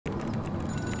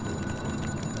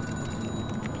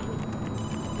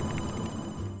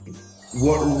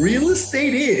what real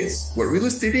estate is,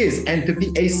 and to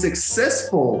be a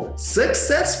successful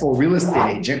real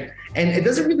estate agent. And it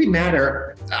doesn't really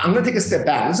matter. I'm going to take a step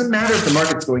back. It doesn't matter if the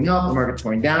market's going up, the market's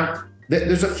going down.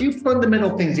 There's a few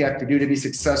fundamental things you have to do to be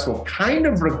successful, kind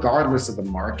of regardless of the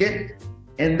market.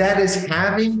 And that is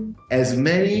having as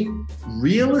many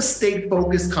real estate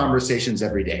focused conversations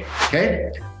every day.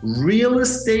 Okay? Real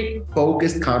estate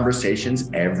focused conversations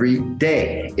every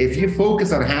day. If you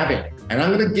focus on having, and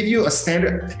I'm going to give you a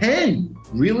standard 10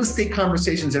 real estate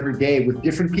conversations every day with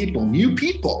different people, new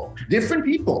people, different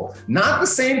people, not the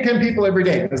same 10 people every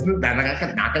day. That's not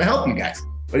going to help you guys.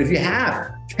 But if you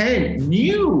have 10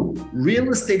 new real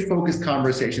estate focused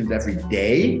conversations every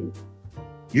day,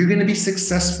 you're going to be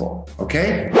successful.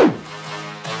 Okay?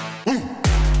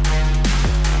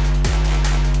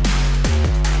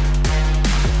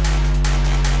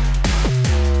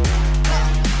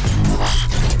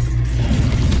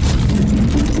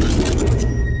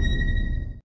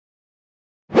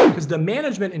 Because the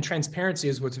management and transparency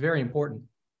is what's very important.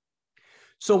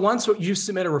 So once you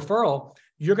submit a referral,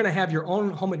 you're going to have your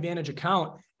own Home Advantage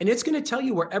account, and it's going to tell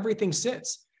you where everything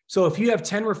sits. So if you have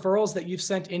 10 referrals that you've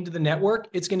sent into the network,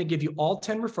 it's going to give you all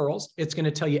 10 referrals. It's going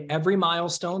to tell you every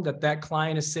milestone that that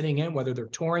client is sitting in, whether they're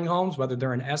touring homes, whether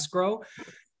they're in escrow.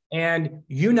 And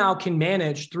you now can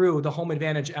manage through the Home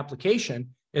Advantage application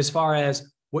as far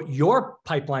as what your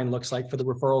pipeline looks like for the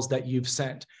referrals that you've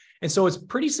sent. And so it's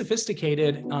pretty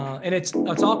sophisticated, and it's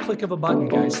all click of a button,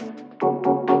 guys.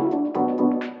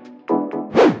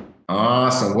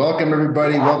 Awesome. Welcome,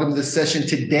 everybody. Welcome to the session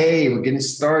today. We're getting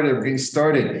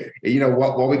started. You know,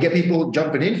 while we get people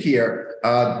jumping in here,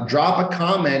 drop a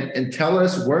comment and tell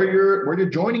us where you're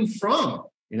joining from.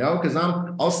 You know, because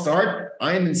I'll start.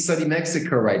 I am in sunny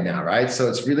Mexico right now, right? So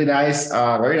it's really nice,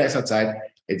 very nice outside.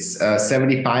 It's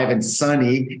 75 and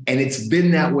sunny, and it's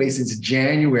been that way since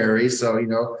January. So, you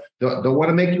know, don't want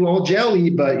to make you all jelly,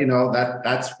 but you know,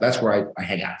 that's where I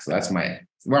hang out. So that's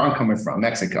where I'm coming from,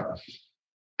 Mexico.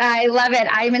 I love it.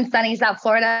 I'm in sunny South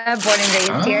Florida, born and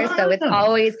raised here. So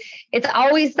it's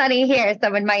always sunny here.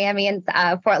 So in Miami and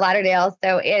Fort Lauderdale.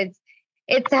 So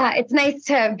it's nice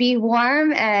to be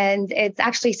warm, and it's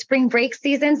actually spring break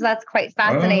season. So that's quite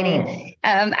fascinating.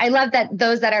 I love that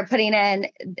those that are putting in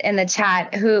the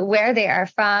chat where they are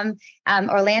from.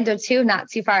 Orlando too, not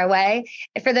too far away.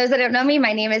 For those that don't know me,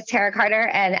 my name is Tara Carter,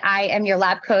 and I am your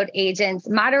LabCoatAgents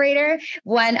moderator,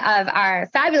 one of our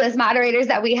fabulous moderators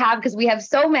that we have, because we have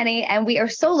so many, and we are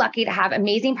so lucky to have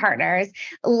amazing partners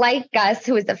like Gus,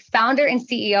 who is the founder and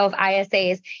CEO of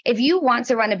ISAs. If you want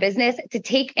to run a business to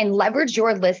take and leverage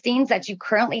your listings that you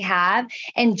currently have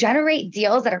and generate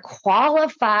deals that are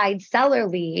qualified seller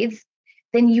leads,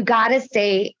 then you got to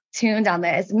stay tuned on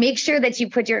this. Make sure that you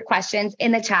put your questions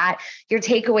in the chat, your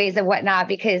takeaways and whatnot,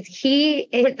 because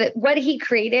what he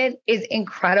created is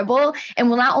incredible and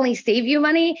will not only save you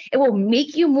money, it will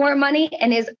make you more money,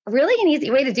 and is really an easy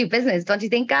way to do business. Don't you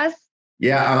think, Gus?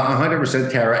 Yeah,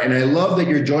 100%, Tara. And I love that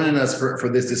you're joining us for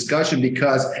this discussion,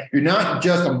 because you're not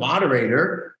just a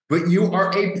moderator, but you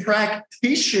are a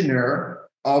practitioner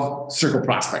of circle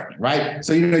prospecting, right?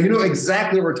 So you know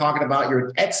exactly what we're talking about. You're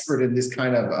an expert in this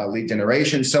kind of lead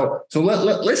generation. So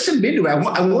let's jump into it. I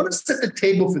want to set the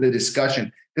table for the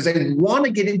discussion, because I want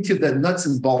to get into the nuts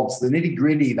and bolts, the nitty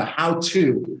gritty, the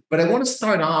how-to. But I want to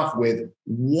start off with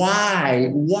why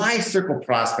circle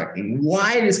prospecting,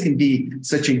 why this can be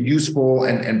such a useful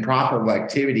and profitable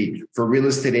activity for real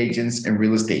estate agents and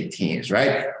real estate teams,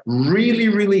 right? Really,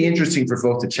 really interesting for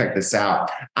folks to check this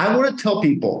out. I want to tell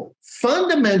people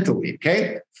fundamentally,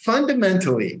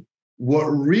 what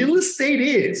real estate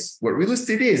is,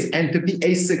 and to be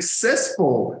a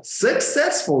successful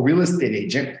real estate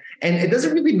agent. And it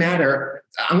doesn't really matter.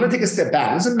 I'm going to take a step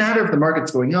back. It doesn't matter if the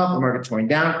market's going up, the market's going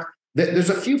down. There's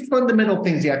a few fundamental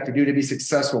things you have to do to be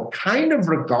successful, kind of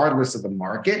regardless of the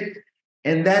market.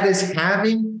 And that is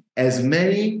having as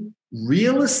many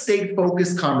real estate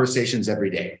focused conversations every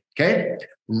day. Okay?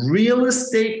 Real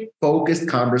estate focused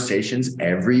conversations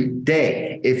every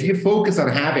day. If you focus on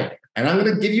having, and I'm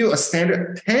going to give you a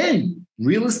standard 10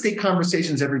 real estate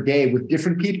conversations every day with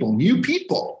different people, new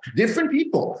people, different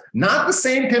people, not the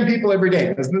same 10 people every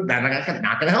day. That's not going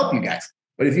to help you guys.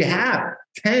 But if you have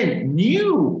 10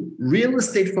 new real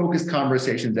estate focused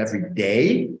conversations every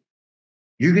day,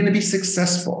 you're going to be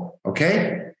successful.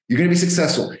 Okay? You're going to be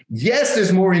successful. Yes,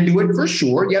 there's more into it for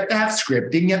sure. You have to have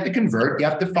scripting, you have to convert, you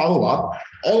have to follow up.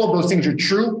 All of those things are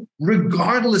true,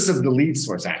 regardless of the lead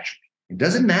source, actually. It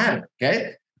doesn't matter,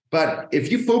 okay? But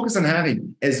if you focus on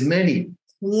having as many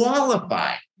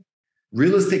qualified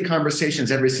real estate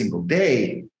conversations every single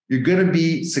day, you're going to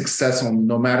be successful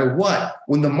no matter what.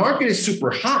 When the market is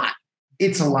super hot,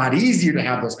 it's a lot easier to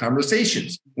have those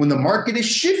conversations. When the market is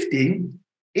shifting,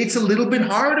 it's a little bit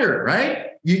harder, right?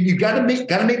 You gotta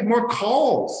make more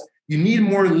calls. You need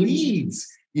more leads.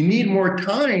 You need more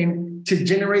time to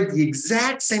generate the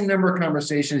exact same number of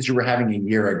conversations you were having a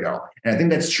year ago. And I think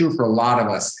that's true for a lot of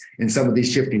us in some of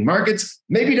these shifting markets.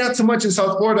 Maybe not so much in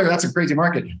South Florida, that's a crazy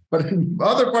market. But in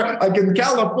other parts, like in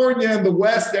California and the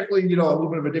West, definitely, a little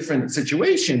bit of a different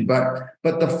situation. But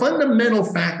the fundamental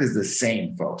fact is the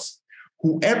same, folks.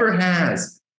 Whoever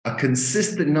has a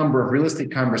consistent number of real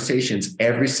estate conversations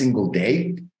every single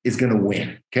day is going to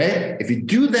win, okay? If you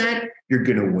do that, you're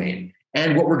going to win.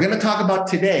 And what we're going to talk about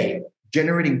today,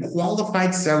 generating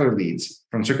qualified seller leads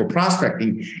from circle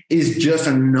prospecting, is just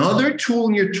another tool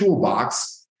in your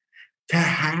toolbox to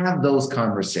have those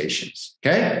conversations,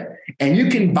 okay? And you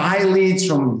can buy leads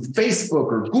from Facebook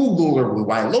or Google or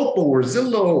YLopo or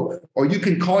Zillow, or you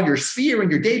can call your sphere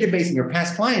and your database and your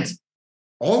past clients.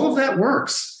 All of that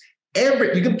works.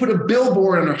 You can put a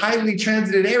billboard in a highly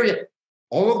transited area.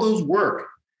 All of those work.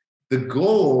 The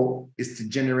goal is to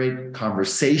generate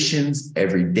conversations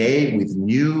every day with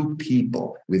new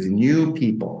people.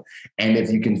 And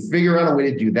if you can figure out a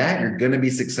way to do that, you're going to be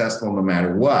successful no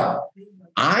matter what.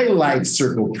 I like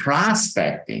circle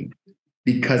prospecting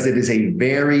because it is a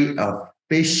very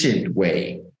efficient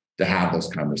way to have those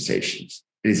conversations.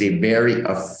 It is a very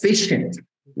efficient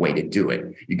way to do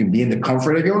it. You can be in the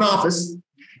comfort of your own office.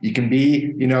 You can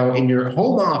be, in your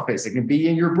home office. It can be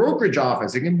in your brokerage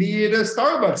office. It can be at a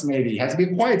Starbucks, maybe. It has to be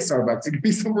a quiet Starbucks. It can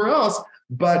be somewhere else.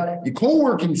 But your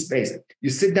co-working space, you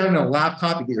sit down on a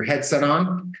laptop, you get your headset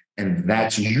on, and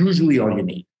that's usually all you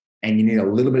need. And you need a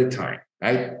little bit of time,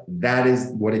 right? That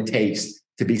is what it takes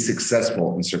to be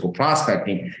successful in circle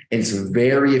prospecting. And it's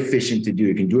very efficient to do.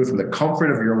 You can do it from the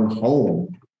comfort of your own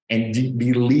home and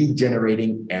be lead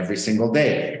generating every single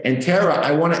day. And Tara,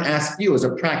 I want to ask you as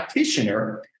a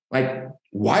practitioner,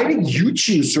 why did you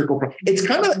choose circle?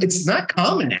 It's not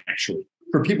common actually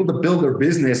for people to build their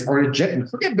business or to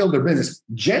forget build their business,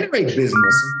 generate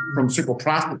business from circle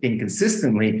prospecting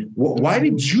consistently. Why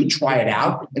did you try it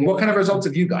out? And what kind of results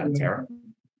have you gotten, Tara?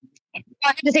 I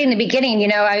have to say in the beginning,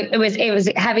 it was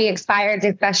heavy expireds,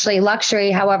 especially luxury.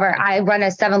 However, I run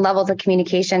a 7 levels of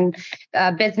communication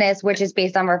business, which is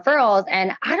based on referrals.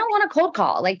 And I don't want to cold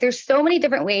call. There's so many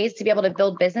different ways to be able to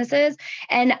build businesses.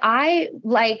 And I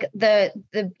like the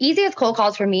easiest cold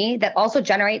calls for me that also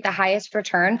generate the highest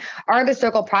return are the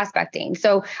circle prospecting.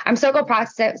 So I'm circle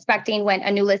prospecting when a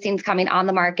new listing is coming on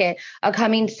the market,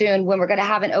 coming soon, when we're going to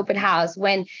have an open house,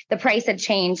 when the price had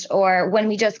changed, or when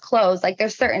we just closed.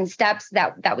 There's certain steps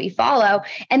that we follow,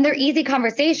 and they're easy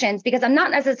conversations because I'm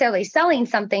not necessarily selling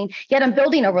something, yet I'm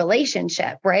building a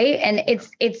relationship, right? And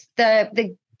it's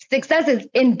the success is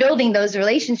in building those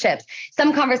relationships.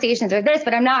 Some conversations are this,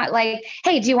 but I'm not like,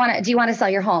 hey, do you want to sell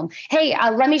your home? Hey,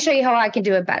 let me show you how I can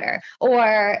do it better.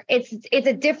 Or it's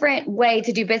a different way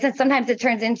to do business. Sometimes it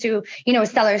turns into, a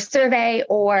seller survey,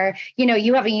 or,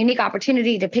 you have a unique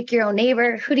opportunity to pick your own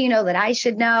neighbor. Who do you know that I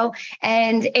should know?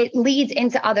 And it leads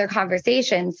into other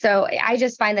conversations. So I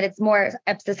just find that it's more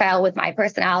style with my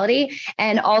personality.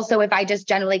 And also if I just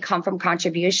generally come from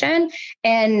contribution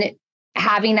and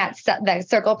having that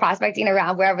circle prospecting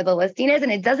around wherever the listing is.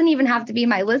 And it doesn't even have to be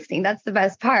my listing. That's the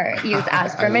best part. You just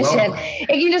ask permission.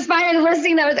 If you just find a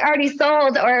listing that was already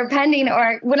sold or pending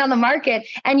or went on the market,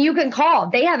 and you can call,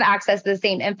 they have access to the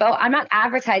same info. I'm not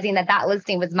advertising that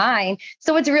listing was mine.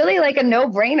 So it's really like a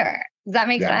no-brainer. Does that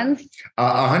make sense?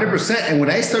 100%. And when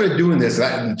I started doing this,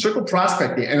 circle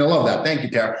prospecting, and I love that. Thank you,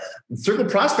 Tara. Circle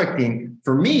prospecting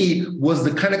for me was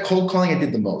the kind of cold calling I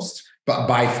did the most. But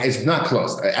it's not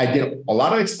close. I did a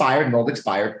lot of expired and old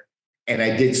expired, and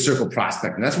I did circle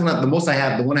prospecting. That's the one I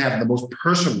have the most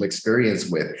personal experience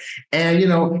with. And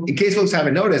in case folks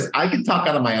haven't noticed, I can talk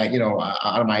out of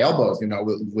my elbows,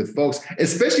 with folks,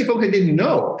 especially folks I didn't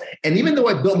know. And even though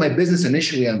I built my business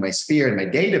initially on my sphere and my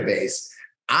database,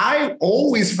 I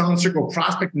always found circle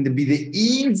prospecting to be the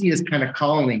easiest kind of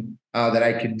calling that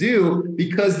I could do,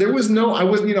 because I'd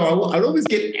always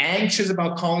get anxious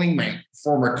about calling my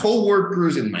former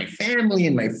coworkers and my family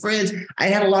and my friends. I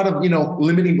had a lot of,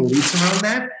 limiting beliefs around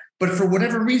that. But for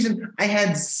whatever reason, I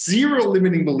had zero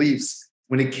limiting beliefs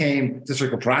when it came to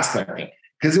circle prospecting,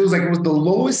 because it was the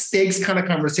lowest stakes kind of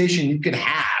conversation you could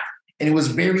have. And it was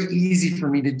very easy for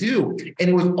me to do. And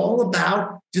it was all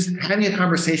about just having a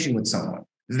conversation with someone.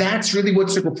 That's really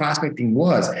what circle prospecting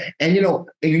was. And,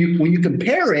 when you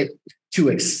compare it to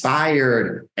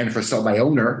expired and for sale by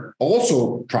owner,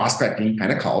 also prospecting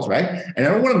kind of calls, right? And I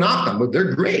don't want to knock them, but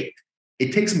they're great.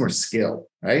 it takes more skill,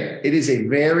 right? It is a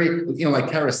very,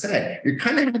 like Tara said, you're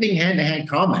kind of having hand-to-hand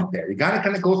combat there. You got to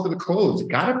kind of go through the close. You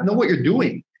got to know what you're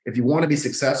doing if you want to be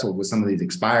successful with some of these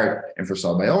expired and for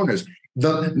sale by owners.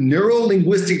 The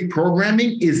neuro-linguistic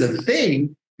programming is a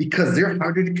thing because they're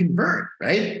harder to convert,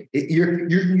 right?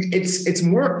 It's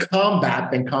more combat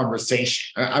than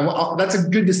conversation. That's a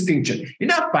good distinction. You're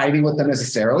not fighting with them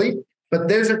necessarily, but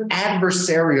there's an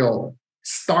adversarial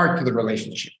start to the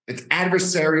relationship. It's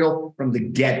adversarial from the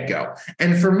get-go.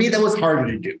 And for me, that was harder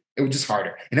to do. It was just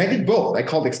harder. And I did both. I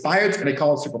called expireds and I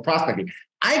called circle prospecting.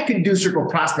 I could do circle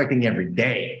prospecting every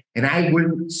day and I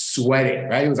wouldn't sweat it,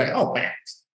 right? It was like, oh man,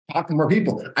 talk to more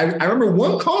people. I remember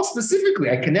one call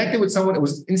specifically. I connected with someone that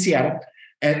was in Seattle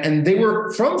and they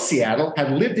were from Seattle,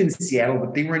 had lived in Seattle,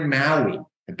 but they were in Maui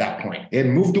at that point. They had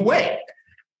moved away.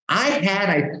 I had,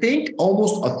 I think,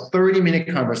 almost a 30-minute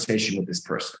conversation with this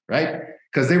person, right?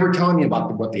 Because they were telling me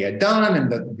about what they had done and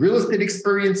the real estate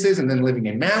experiences and then living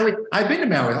in Maui. I've been to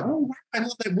Maui. Oh, I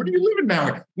love that. Where do you live in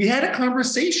Maui? We had a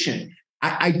conversation.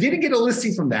 I didn't get a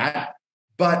listing from that,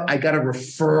 but I got a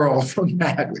referral from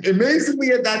that.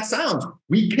 Amazingly, as that sounds,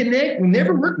 we connect. We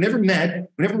never met,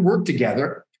 we never worked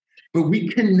together, but we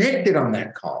connected on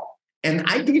that call. And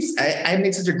I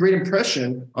made such a great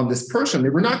impression on this person. They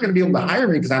were not going to be able to hire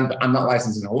me because I'm not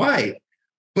licensed in Hawaii,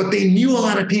 but they knew a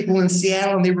lot of people in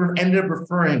Seattle and they ended up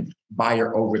referring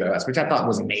buyer over to us, which I thought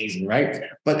was amazing, right?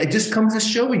 But it just comes to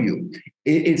show you,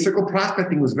 circle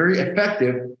prospecting was very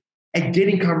effective at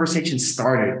getting conversations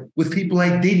started with people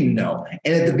I didn't know.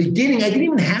 And at the beginning, I didn't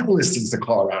even have listings to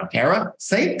call around, Tara.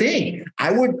 Same thing.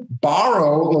 I would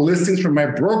borrow the listings from my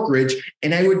brokerage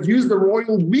and I would use the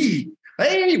royal we.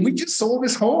 Hey, we just sold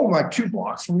this home like 2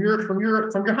 blocks from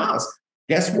your house.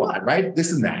 Guess what, right?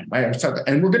 This and that, right?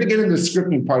 And we're going to get into the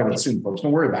scripting part of it soon, folks.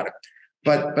 Don't worry about it.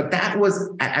 But that was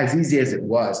as easy as it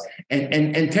was.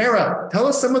 And Tara, tell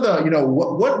us some of the,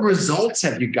 what results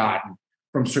have you gotten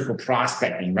from circle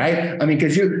prospecting, right? I mean,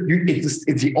 because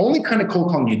it's the only kind of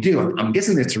cold calling you do. I'm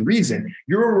guessing that's a reason.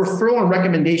 You're a referral and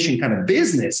recommendation kind of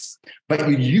business, but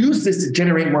you use this to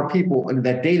generate more people into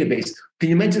that database. Can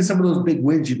you mention some of those big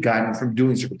wins you've gotten from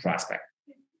doing circle prospecting?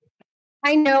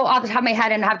 I know off the top of my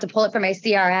head, and I have to pull it from my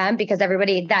CRM because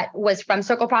everybody that was from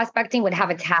circle prospecting would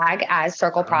have a tag as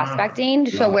circle prospecting.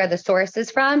 So where the source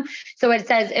is from. So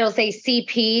it'll say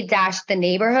CP - the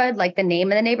neighborhood, like the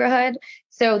name of the neighborhood,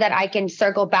 so that I can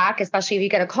circle back, especially if you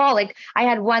get a call. Like I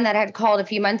had one that had called a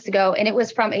few months ago and it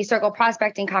was from a circle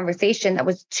prospecting conversation that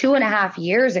was 2.5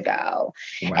 years ago.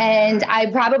 Wow. And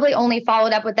I probably only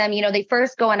followed up with them. They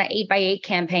first go on an 8x8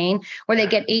 campaign where they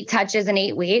get 8 touches in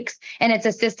 8 weeks. And it's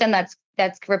a system that's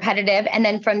repetitive. And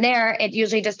then from there, it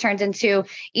usually just turns into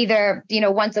either,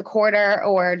 once a quarter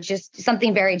or just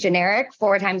something very generic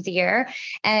 4 times a year.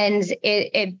 And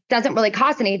it doesn't really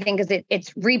cost anything because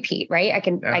it's repeat, right? I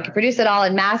can produce it all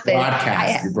in masses.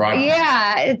 Broadcast.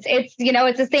 Yeah. It's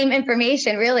the same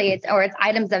information really. It's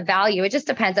items of value. It just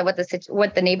depends on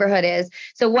what the neighborhood is.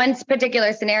 So one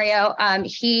particular scenario,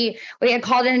 we had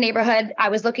called in a neighborhood. I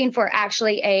was looking for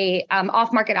actually a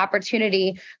off-market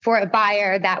opportunity for a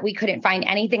buyer that we couldn't find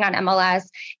anything on MLS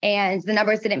and the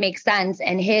numbers didn't make sense.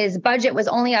 And his budget was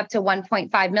only up to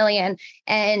 1.5 million.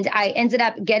 And I ended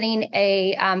up getting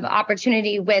a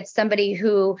opportunity with somebody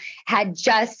who had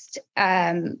just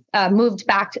moved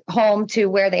back home to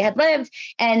where they had lived.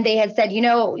 And they had said,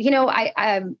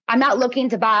 I'm not looking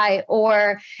to buy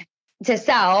or to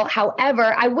sell.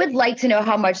 However, I would like to know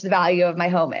how much the value of my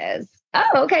home is.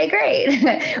 Oh, okay, great.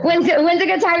 When's a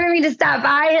good time for me to stop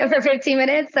by for 15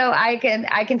 minutes so I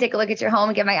can take a look at your home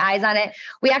and get my eyes on it?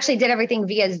 We actually did everything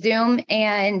via Zoom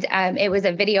and it was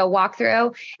a video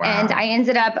walkthrough. Wow. And I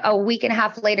ended up a week and a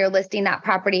half later listing that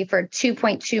property for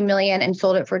 2.2 million and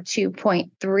sold it for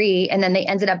 2.3. And then they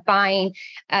ended up buying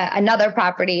another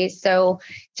property. So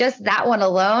just that one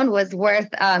alone was worth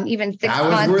even 6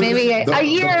 months, maybe a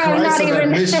year.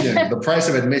 The price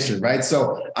of admission, right?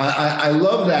 So I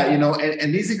love that,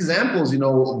 and these examples,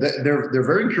 they're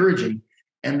very encouraging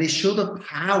and they show the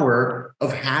power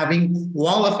of having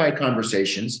qualified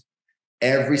conversations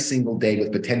every single day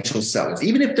with potential sellers,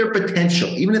 even if they're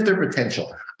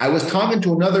potential. I was talking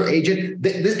to another agent,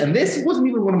 and this wasn't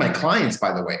even one of my clients,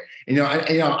 by the way.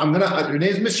 Her name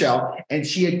is Michelle, and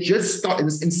she had just started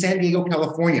in San Diego,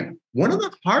 California. One of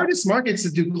the hardest markets to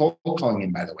do cold calling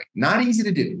in, by the way. Not easy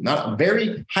to do. Not a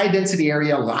very high density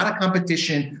area, a lot of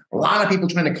competition, a lot of people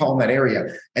trying to call in that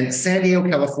area. And San Diego,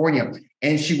 California.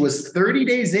 And she was 30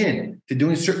 days in to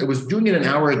doing doing it an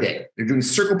hour a day. They're doing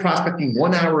circle prospecting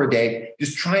 1 hour a day,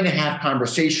 just trying to have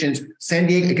conversations. San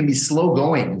Diego, it can be slow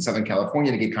going in Southern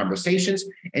California to get conversations.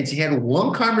 And she had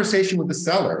one conversation with the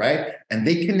seller, right? And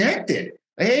they connected.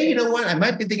 Hey, you know what? I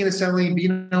might be thinking of selling,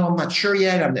 but I'm not sure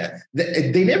yet.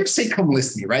 They never say, come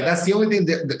list me, right? That's the only thing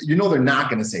that they're not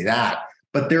going to say that.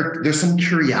 But there's some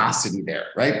curiosity there,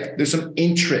 right? There's some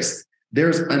interest.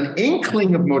 There's an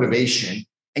inkling of motivation,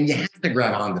 and you have to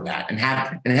grab onto that and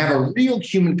have a real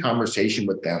human conversation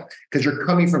with them, because you're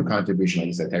coming from contribution, like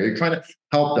you said there. You're trying to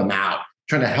help them out,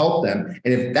 trying to help them.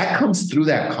 And if that comes through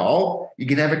that call, you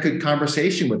can have a good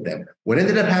conversation with them. What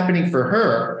ended up happening for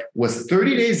her was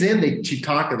 30 days in, she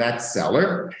talked to that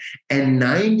seller, and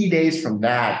 90 days from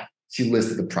that, she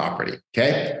listed the property.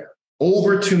 Okay.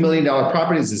 Over $2 million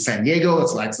properties in San Diego.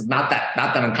 It's not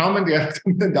that uncommon to have a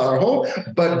 $2 million home,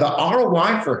 but the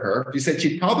ROI for her, she said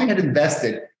she probably had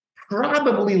invested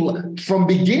probably from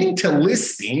beginning to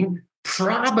listing,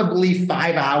 probably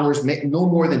 5 hours, no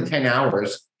more than 10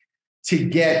 hours to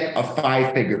get a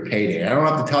 5-figure payday. I don't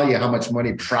have to tell you how much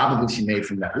money probably she made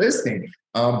from that listing.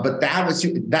 But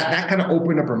that kind of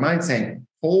opened up her mind saying,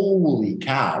 holy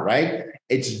cow, right?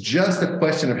 It's just a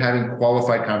question of having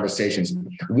qualified conversations.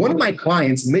 One of my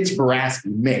clients, Mitch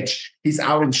he's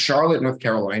out in Charlotte, North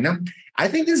Carolina. I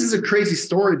think this is a crazy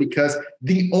story because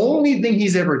the only thing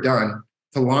he's ever done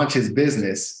to launch his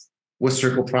business was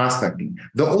circle prospecting.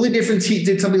 The only difference, he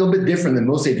did something a little bit different than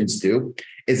most agents do,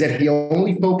 is that he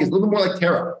only focused, a little bit more like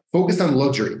Tara, focused on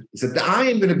luxury. He said, I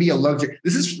am going to be a luxury.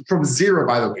 This is from zero,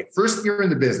 by the way. First year in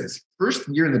the business.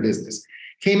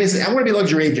 Came in and said, I want to be a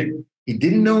luxury agent. He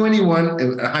didn't know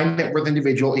anyone, a high net worth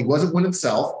individual. He wasn't one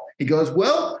himself. He goes,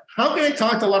 well, how can I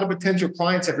talk to a lot of potential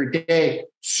clients every day?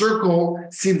 Circle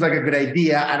seems like a good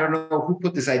idea. I don't know who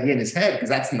put this idea in his head, because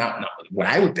that's not what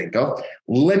I would think of.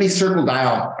 Let me circle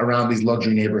dial around these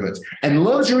luxury neighborhoods. And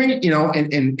luxury,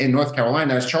 in North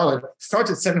Carolina, Charlotte, starts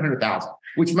at $700,000,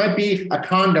 which might be a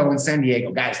condo in San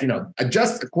Diego. Guys,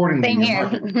 adjust accordingly. Same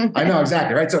here. I know,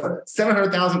 exactly, right? So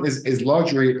 $700,000 is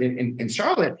luxury in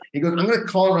Charlotte. He goes, I'm going to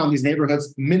call around these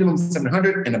neighborhoods, minimum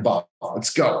 700 and above.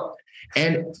 Let's go.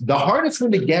 And the hardest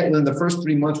one to get within the first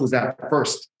 3 months was that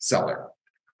first seller.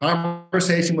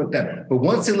 Conversation with them. But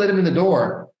once they let him in the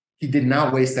door, he did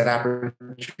not waste that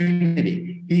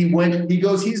opportunity. He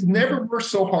goes, he's never worked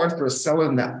so hard for a seller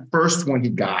than that first one he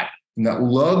got. And that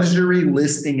luxury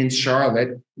listing in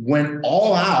Charlotte, went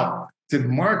all out to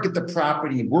market the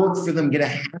property, work for them, get a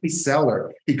happy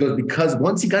seller. He goes, because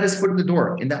once he got his foot in the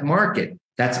door in that market,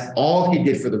 that's all he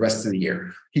did for the rest of the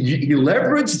year. He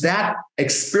leveraged that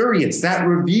experience, that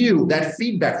review, that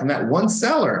feedback from that one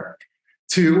seller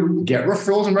to get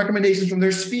referrals and recommendations from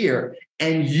their sphere,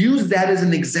 and use that as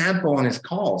an example on his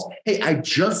calls. Hey, I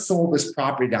just sold this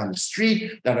property down the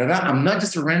street. I'm not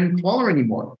just a random caller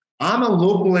anymore. I'm a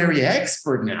local area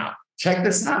expert now. Check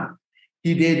this out.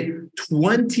 He did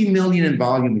 20 million in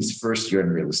volume his first year in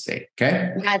real estate.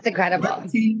 Okay. That's incredible.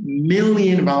 20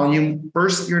 million volume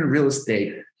first year in real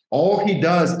estate. All he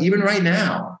does, even right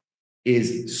now,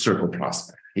 is circle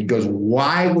prospect. He goes,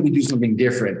 why would he do something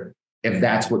different if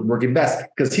that's what's working best?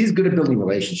 Because he's good at building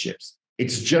relationships.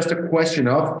 It's just a question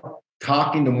of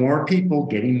talking to more people,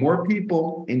 getting more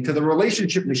people into the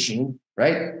relationship machine,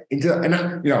 right?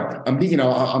 I'm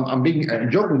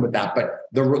joking with that, but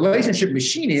the relationship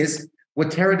machine is what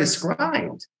Tara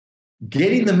described.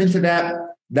 Getting them into that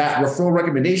referral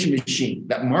recommendation machine,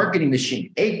 that marketing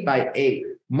machine, 8x8,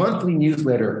 monthly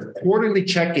newsletter, quarterly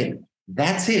check-in.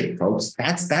 That's it, folks.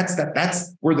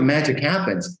 That's where the magic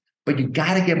happens. But you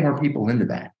got to get more people into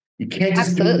that. You can't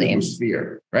just do it with your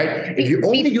sphere, right? If you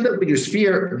only do that with your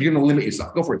sphere, you're going to limit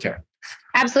yourself. Go for it, Tara.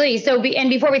 Absolutely. So, and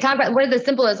before we talk about what are the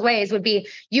simplest ways would be,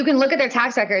 you can look at their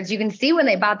tax records. You can see when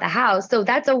they bought the house. So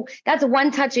that's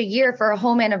one touch a year for a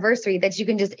home anniversary that you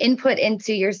can just input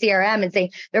into your CRM and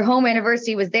say their home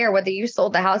anniversary was there, whether you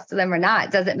sold the house to them or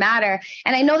not, doesn't matter.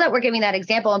 And I know that we're giving that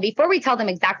example. And before we tell them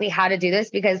exactly how to do this,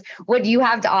 because what you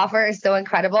have to offer is so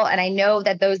incredible. And I know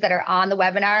that those that are on the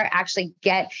webinar actually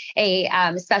get a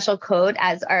special code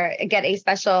get a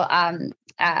special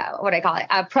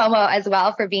a promo as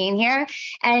well for being here.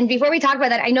 And before we talk about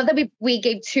that, I know that we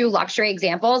gave 2 luxury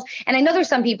examples. And I know there's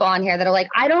some people on here that are like,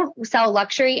 I don't sell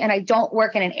luxury and I don't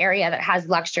work in an area that has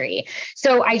luxury.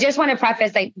 So I just want to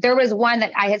preface that there was one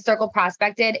that I had circle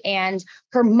prospected, and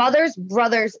her mother's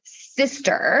brother's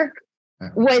sister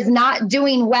was not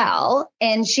doing well,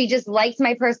 and she just liked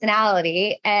my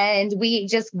personality, and we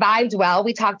just vibed well.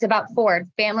 We talked about Ford,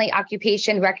 family,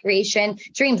 occupation, recreation,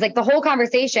 dreams. Like the whole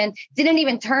conversation didn't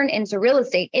even turn into real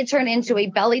estate. It turned into a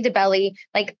belly to belly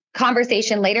like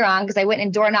conversation later on, because I went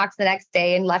and door knocked the next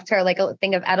day and left her like a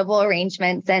thing of edible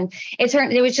arrangements, and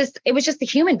it was just a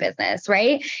human business,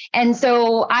 right? And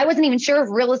so I wasn't even sure if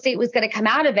real estate was going to come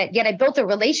out of it, yet I built a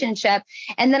relationship,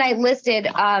 and then I listed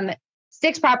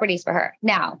 6 properties for her.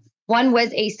 Now, one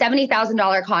was a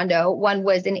 $70,000 condo, one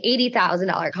was an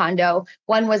 $80,000 condo,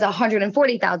 one was a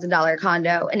 $140,000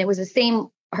 condo, and it was the same,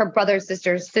 her brother's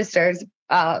sister's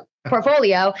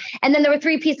portfolio. And then there were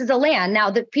 3 pieces of land. Now,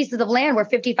 the pieces of land were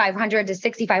 $5,500 to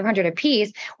 $6,500 a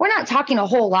piece. We're not talking a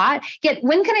whole lot. Yet,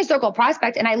 when can I circle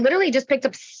prospect? And I literally just picked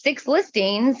up 6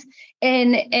 listings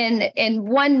in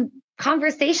one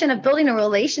conversation of building a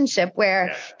relationship,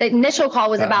 where the initial call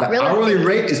was about real estate. Hourly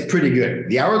rate is pretty good.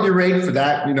 The hourly rate for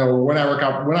that, 1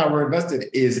 hour invested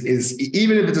is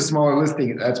even if it's a smaller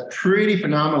listing, that's pretty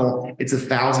phenomenal. It's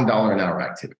 $1,000 an hour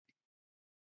activity.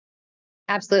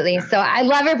 Absolutely. So I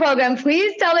love your program.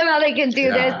 Please tell them how they can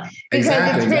do this, because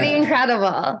it's pretty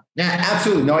incredible. Yeah,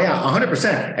 absolutely. No, yeah,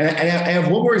 100%. And I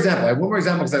have one more example.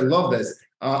 Because I love this.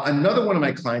 Another one of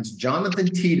my clients, Jonathan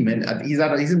Tiedemann,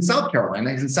 he's in South Carolina.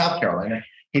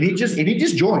 And he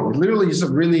just joined. Literally just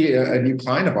a new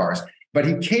client of ours. But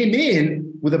he came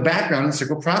in with a background in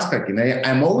circle prospecting.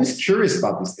 I'm always curious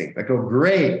about these things. I go,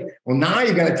 great. Well, now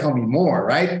you got to tell me more,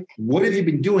 right? What have you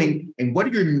been doing, and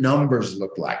what do your numbers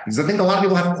look like? Because I think a lot of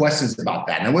people have questions about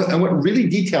that. And I went really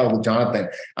detailed with Jonathan.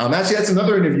 Actually, that's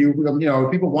another interview.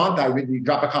 If people want that, you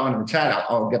drop a comment in the chat.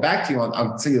 I'll get back to you.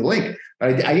 I'll send you the link.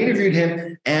 But I interviewed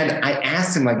him, and I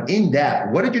asked him like in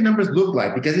depth, what did your numbers look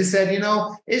like? Because he said,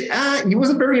 he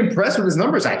wasn't very impressed with his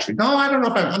numbers, actually. No, I don't know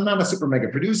if I'm not a super mega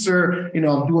producer.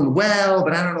 I'm doing well,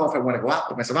 but I don't know if I want to go out,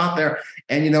 put myself out there.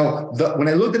 And, when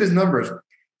I looked at his numbers,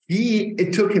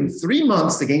 it took him 3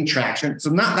 months to gain traction. So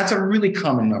that's a really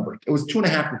common number. It was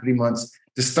 2.5 to 3 months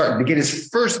to get his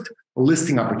first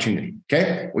listing opportunity.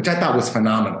 Okay. Which I thought was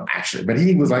phenomenal, actually. But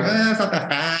he was like, it's not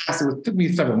that fast. It took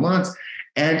me several months.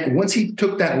 And once he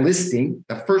took that listing,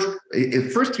 the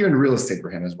first year in real estate for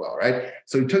him as well, right?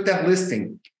 So he took that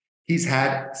listing. He's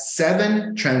had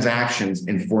 7 transactions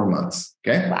in 4 months.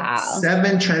 Okay. Wow.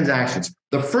 7 transactions.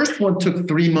 The first one took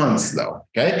 3 months though.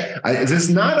 Okay. This is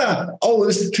not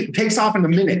this takes off in a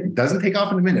minute. It doesn't take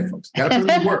off in a minute, folks. You got to put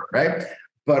in the work, right?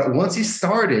 But once he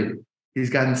started, he's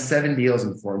gotten 7 deals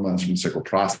in 4 months from circle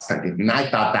prospecting. And I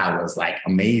thought that was like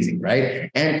amazing,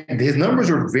 right? And his numbers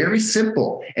were very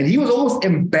simple. And he was almost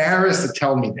embarrassed to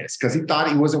tell me this because he thought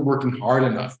he wasn't working hard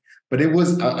enough. But it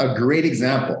was a great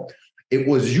example. It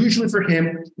was usually for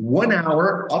him 1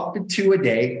 hour up to 2 a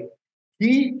day.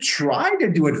 He tried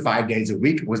to do it 5 days a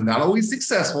week, was not always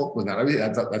successful,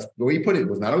 that's the way you put it,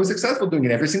 was not always successful doing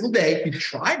it every single day. He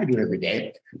tried to do it every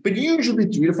day, but usually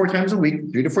 3 to 4 times a week,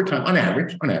 3 to 4 times on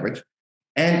average.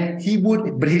 And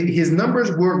his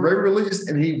numbers were very religious,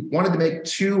 and he wanted to make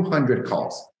 200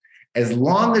 calls. As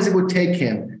long as it would take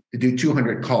him to do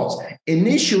 200 calls.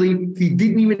 Initially, he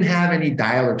didn't even have any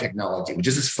dialer technology, which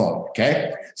is his phone,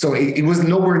 okay? So it was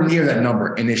nowhere near that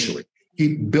number initially.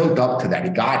 He built up to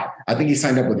that. I think he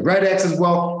signed up with RedX as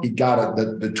well. He got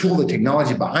the tool, the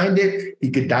technology behind it. He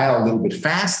could dial a little bit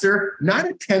faster, not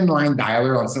a 10-line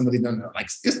dialer on somebody,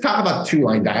 just talk about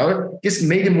 2-line dialer, just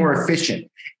made him more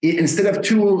efficient. Instead of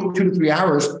 2 to 3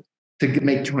 hours to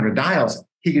make 200 dials,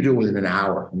 he could do it within an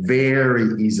hour very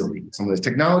easily. Some of this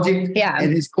technology. Yeah.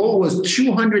 And his goal was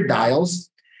 200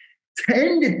 dials,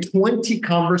 10 to 20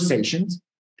 conversations,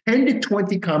 and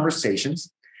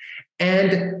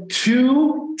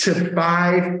 2 to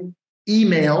 5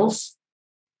 emails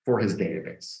for his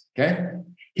database. Okay.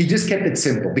 He just kept it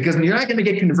simple because you're not going to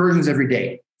get conversions every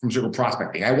day from circle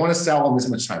prospecting. I want to sell in this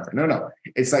much time frame. No.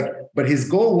 It's like, but his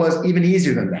goal was even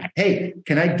easier than that. Hey,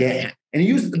 can I get, and he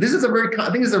used, this is I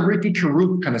think it's a Ricky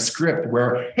Carruth kind of script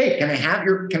where, hey, can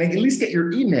I at least get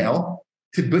your email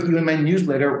to put you in my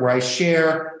newsletter where I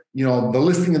share, the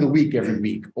listing of the week every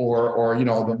week, or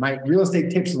my real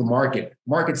estate tips of the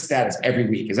market status every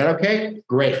week. Is that okay?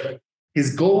 Great.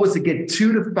 His goal was to get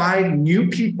 2 to 5 new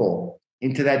people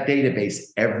into that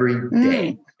database every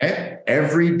day. Okay?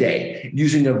 Every day,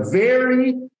 using a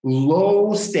very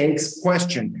low stakes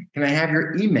question. Can I have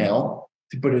your email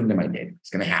to put it into my database? It's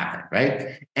going to happen,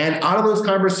 right? And out of those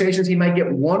conversations, he might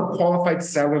get 1 qualified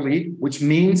seller lead, which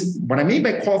means, what I mean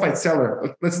by qualified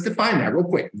seller, let's define that real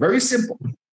quick. Very simple.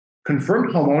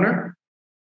 Confirmed homeowner,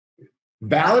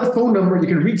 valid phone number, you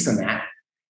can reach them at,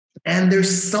 And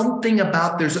there's something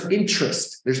about, there's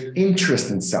interest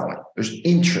in selling. There's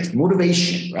interest,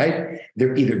 motivation, right?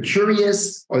 They're either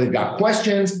curious or they've got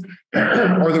questions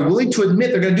or they're willing to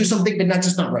admit they're going to do something, but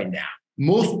not right now.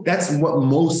 That's what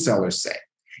most sellers say.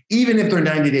 Even if they're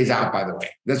 90 days out, by the way,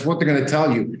 that's what they're going to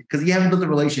tell you because you haven't built a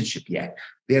relationship yet.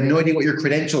 They have no idea what your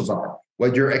credentials are,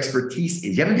 what your expertise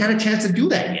is. You haven't had a chance to do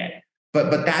that yet.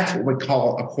 But that's what we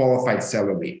call a qualified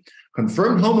seller lead.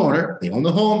 Confirmed homeowner, they own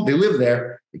the home, they live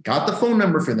there, they got the phone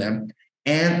number for them,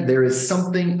 and there is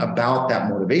something about that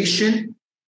motivation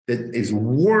that is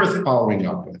worth following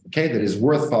up with, okay? That is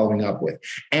worth following up with.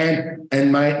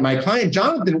 And my client,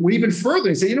 Jonathan, went even further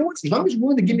and said, you know what, as long as you're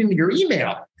willing to give me your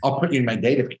email, I'll put you in my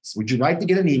database. Would you like to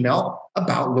get an email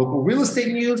about local real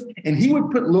estate news? And he would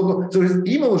put local, so his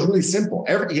email was really simple.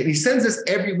 He sends this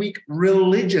every week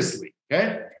religiously,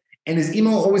 okay? And his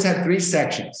email always had 3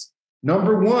 sections.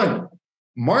 Number 1,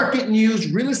 market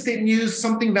news, real estate news,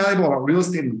 something valuable about real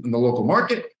estate in the local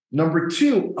market. Number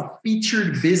 2, a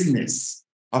featured business,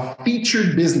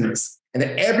 and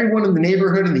that everyone in the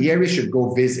neighborhood in the area should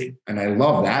go visit. And I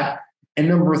love that. And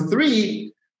number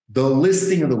 3, the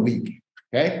listing of the week,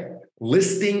 okay?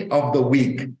 Listing of the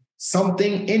week.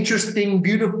 Something interesting,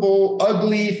 beautiful,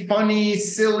 ugly, funny,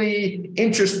 silly,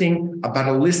 interesting about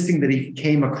a listing that he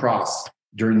came across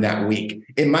during that week.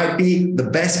 It might be the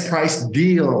best price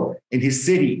deal in his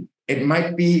city. It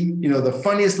might be, the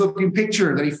funniest looking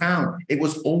picture that he found. It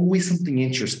was always something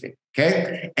interesting,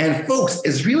 okay? And folks,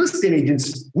 as real estate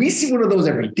agents, we see one of those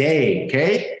every day,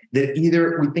 okay? That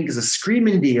either we think is a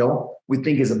screaming deal, we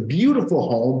think is a beautiful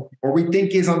home, or we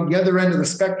think is on the other end of the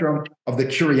spectrum of the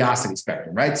curiosity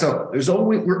spectrum, right? So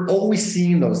we're always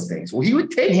seeing those things. Well, he would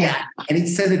take that and he'd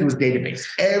send it to his database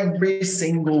every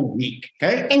single week,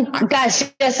 okay? And gosh,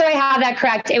 just so I have that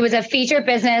correct, it was a featured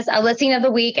business, a listing of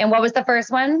the week, and what was the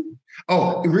first one?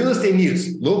 Oh, real estate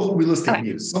news, local real estate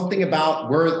news, something about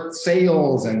where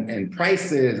sales and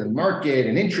prices and market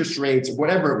and interest rates,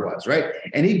 whatever it was, right?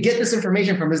 And he'd get this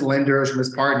information from his lenders, from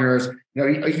his partners.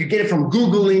 You get it from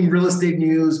Googling real estate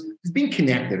news. It's being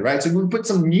connected, right? So we put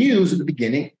some news at the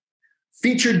beginning,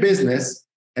 featured business,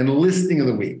 and listing of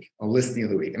the week,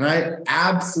 And I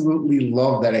absolutely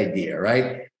love that idea,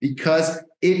 right? Because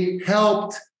it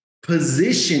helped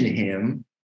position him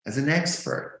as an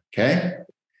expert, okay?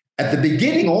 At the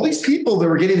beginning, all these people that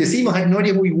were getting this email had no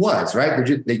idea who he was, right?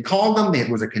 They called him,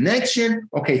 there was a connection.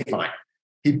 Okay, fine.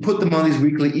 He put them on these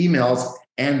weekly emails,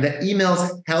 and the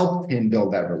emails helped him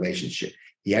build that relationship.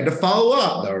 He had to follow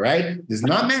up, though, right? There's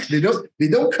not they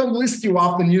don't come list you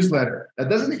off the newsletter. That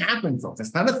doesn't happen, folks.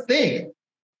 That's not a thing.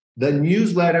 The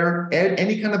newsletter,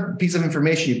 any kind of piece of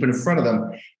information you put in front of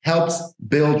them helps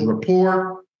build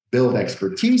rapport, build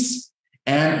expertise,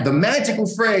 and the magical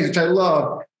phrase, which I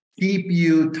love, keep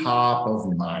you top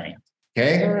of mind,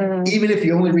 okay? Even if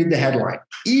you only read the headline,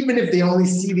 even if they only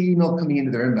see the email coming into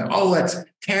their inbox. Oh, that's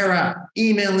Tara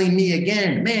emailing me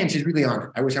again. Man, she's really on it.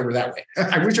 I wish I were that way.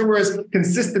 I wish I were as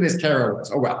consistent as Tara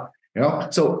was. Oh, well,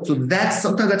 So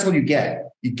sometimes that's what you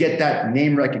get. You get that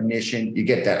name recognition. You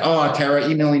get that, oh, Tara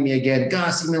emailing me again.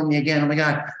 Gus emailing me again. Oh my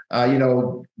God.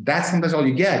 That's sometimes all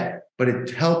you get, but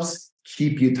it helps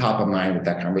keep you top of mind with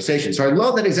that conversation. So I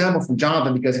love that example from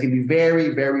Jonathan because it can be very,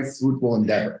 very fruitful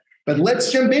endeavor. But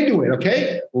let's jump into it,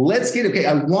 okay?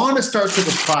 I want to start with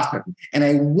the prospecting, and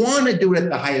I want to do it at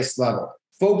the highest level.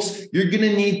 Folks, you're going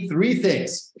to need 3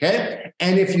 things, okay?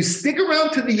 And if you stick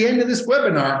around to the end of this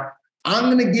webinar, I'm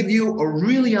going to give you a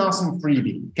really awesome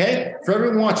freebie, okay? For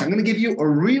everyone watching, I'm going to give you a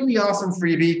really awesome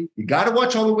freebie. You got to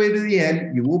watch all the way to the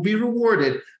end. You will be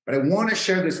rewarded, but I want to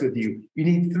share this with you. You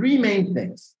need 3 main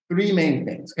things,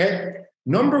 okay?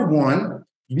 Number 1,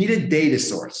 you need a data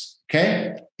source,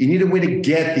 okay? You need a way to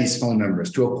get these phone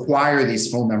numbers, to acquire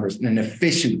these phone numbers in an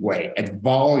efficient way at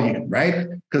volume, right?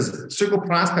 Because circle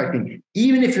prospecting,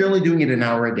 even if you're only doing it an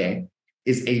hour a day,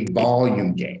 is a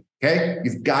volume game. Okay,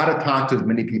 you've got to talk to as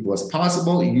many people as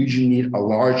possible. You usually need a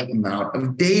large amount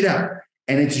of data.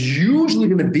 And it's usually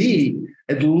going to be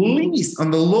at least on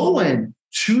the low end,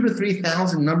 2,000 to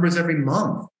 3,000 numbers every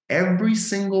month. Every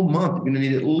single month, you're going to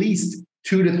need at least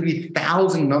 2,000 to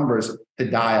 3,000 numbers to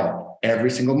dial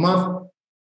every single month,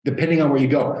 depending on where you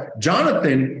go.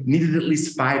 Jonathan needed at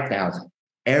least 5,000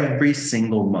 every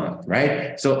single month,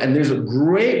 right? So, and there's a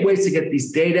great ways to get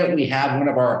these data. We have one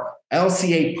of our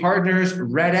LCA partners,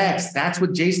 RedX. That's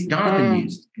what Jonathan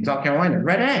used in South Carolina.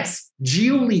 RedX,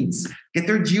 GeoLeads, get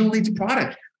their GeoLeads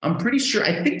product. I'm pretty sure,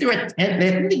 I think they're at 10,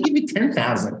 I think they give you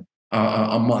 10,000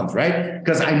 a month, right?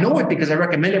 Because I know it because I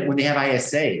recommend it when they have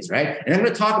ISAs, right? And I'm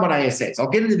going to talk about ISAs. I'll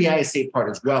get into the ISA part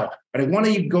as well, but I want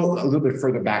to go a little bit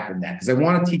further back than that because I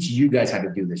want to teach you guys how to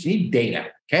do this. You need data,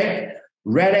 okay?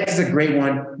 RedX is a great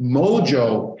one.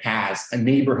 Mojo has a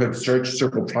neighborhood search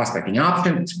circle prospecting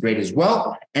option. It's great as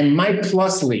well. And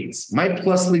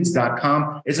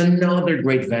myplusleads.com is another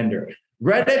great vendor.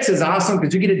 RedX is awesome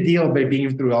because you get a deal by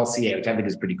being through LCA, which I think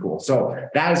is pretty cool. So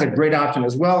that is a great option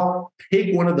as well.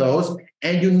 Pick one of those.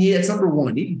 And it's number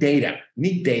one, you need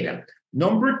data.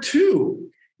 Number two,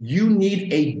 you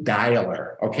need a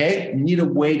dialer, okay? You need a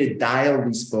way to dial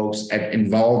these folks in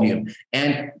volume.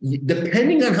 And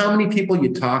depending on how many people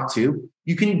you talk to,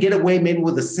 you can get away maybe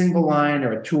with a single line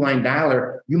or a 2-line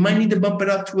dialer. You might need to bump it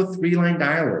up to a 3-line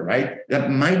dialer, right?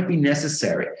 That might be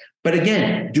necessary. But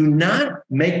again, do not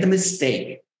make the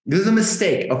mistake. There's a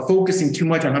mistake of focusing too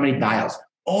much on how many dials.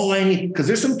 Oh, I need, because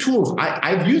there's some tools.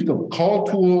 I've used them, call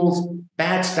tools,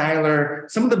 batch dialer,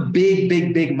 some of the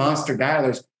big monster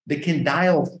dialers that can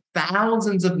dial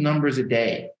thousands of numbers a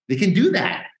day. They can do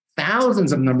that,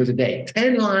 thousands of numbers a day,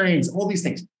 10 lines, all these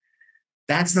things.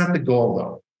 That's not the goal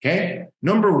though, okay?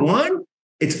 Number one,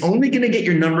 it's only gonna get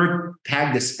your number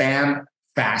tagged as spam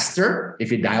faster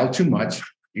if you dial too much.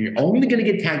 You're only gonna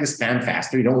get tagged as spam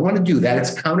faster. You don't wanna do that,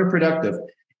 it's counterproductive.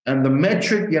 And the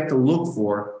metric you have to look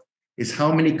for is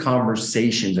how many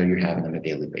conversations are you having on a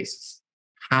daily basis?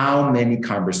 How many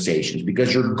conversations?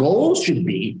 Because your goal should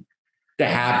be to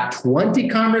have 20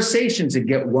 conversations and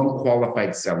get one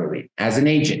qualified seller lead as an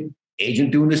agent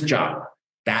doing this job.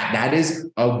 That is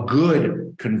a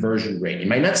good conversion rate. You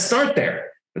might not start there,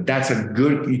 but that's a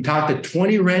good, you talk to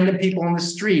 20 random people on the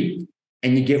street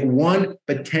and you get one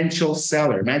potential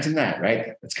seller. Imagine that,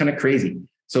 right? That's kind of crazy.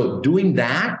 So doing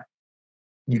that,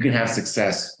 you can have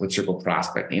success with circle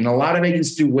prospecting. And a lot of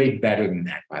agents do way better than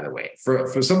that, by the way.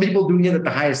 For some people doing it at the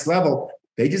highest level,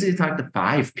 they just need to talk to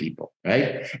 5 people,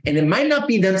 right? And it might not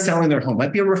be them selling their home, it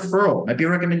might be a referral, it might be a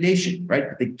recommendation, right?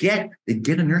 But they get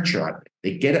a nurture out of it.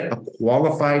 They get a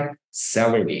qualified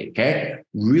seller lead, okay?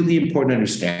 Really important to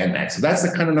understand that. So that's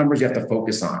the kind of numbers you have to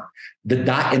focus on.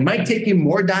 It might take you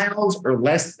more dials or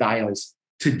less dials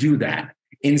to do that.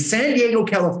 In San Diego,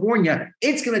 California,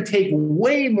 it's going to take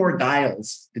way more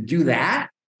dials to do that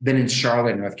than in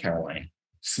Charlotte, North Carolina.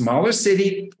 Smaller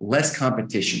city, less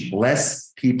competition,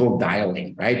 less people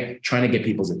dialing, right? Trying to get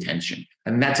people's attention.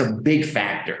 And that's a big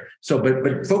factor. So,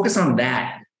 but focus on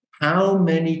that. How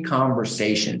many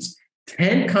conversations?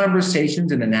 10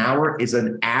 conversations in an hour is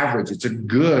an average. It's a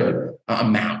good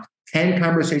amount. 10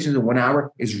 conversations in 1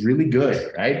 hour is really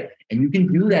good, right? And you can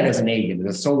do that as an agent,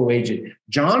 as a solo agent.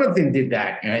 Jonathan did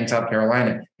that in South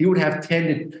Carolina. He would have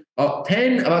about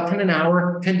 10 an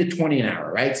hour, 10 to 20 an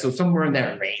hour, right? So somewhere in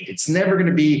that range. It's never going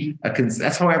to be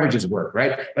that's how averages work,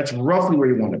 right? That's roughly where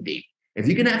you want to be. If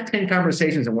you can have 10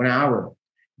 conversations in 1 hour,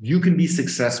 you can be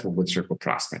successful with circle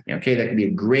prospecting, okay? That can be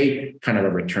a great kind of a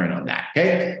return on that,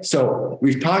 okay? So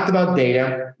we've talked about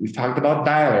data. We've talked about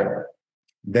dialer.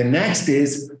 The next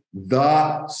is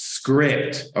the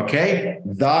script, okay?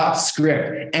 The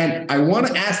script. And I want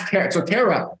to ask Tara. So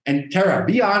Tara,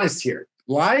 be honest here.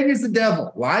 Lying is the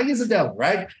devil, right?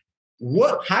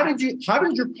 How do you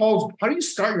start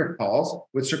your calls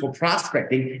with circle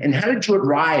prospecting, and how did you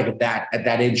arrive at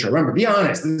that intro? Remember, be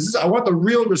honest. I want the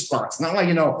real response, not like,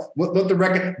 what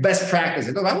the best practice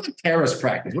is. No, I want Tara's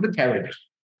practice. What did Tara do?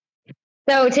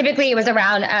 So typically it was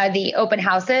around the open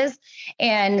houses,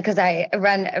 and because I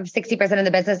run 60% of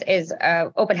the business is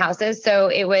open houses. So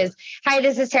it was, hi,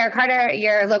 this is Tara Carter,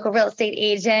 your local real estate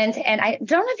agent. And I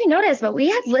don't know if you noticed, but we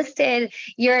had listed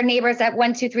your neighbors at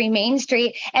 123 Main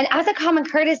Street. And as a common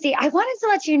courtesy, I wanted to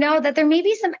let you know that there may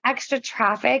be some extra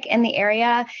traffic in the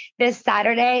area this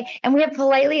Saturday. And we have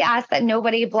politely asked that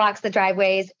nobody blocks the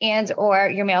driveways and or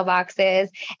your mailboxes.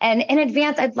 And in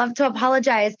advance, I'd love to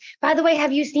apologize. By the way,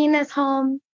 have you seen this home?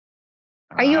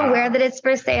 Are you aware that it's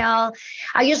for sale?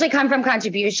 I usually come from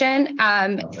contribution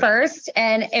first.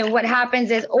 And what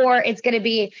happens is, or it's going to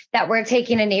be that we're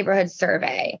taking a neighborhood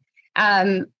survey.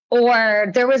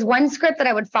 Or there was one script that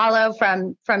I would follow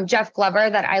from Jeff Glover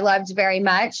that I loved very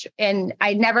much. And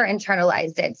I never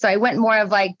internalized it. So I went more of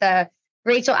like the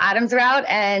Rachel Adams route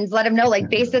and let him know, like,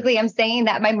 basically I'm saying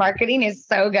that my marketing is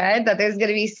so good that there's going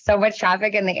to be so much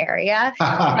traffic in the area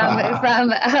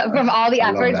from all the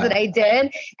efforts that I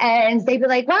did. And they'd be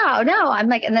like, wow, no, I'm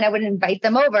like, and then I would invite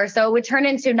them over. So it would turn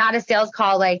into not a sales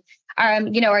call. Like, are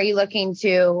you looking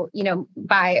to,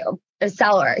 buy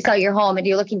sell your home, and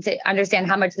you're looking to understand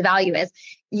how much the value is?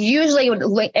 Usually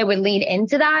it would lead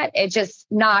into that. It just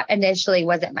not initially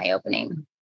wasn't my opening.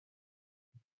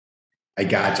 I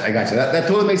got you. That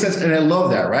totally makes sense. And I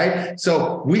love that, right?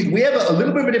 So we have a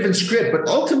little bit of a different script, but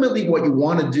ultimately what you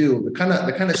want to do, the kind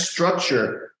of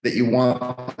structure that you want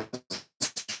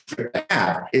script I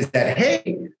have is that,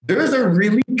 hey, there's a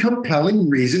really compelling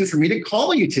reason for me to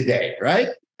call you today, right?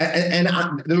 And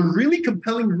there's a really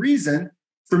compelling reason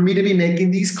for me to be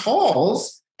making these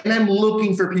calls. And I'm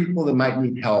looking for people that might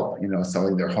need help,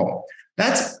 selling their home.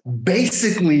 That's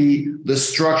basically the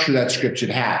structure that script should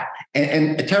have.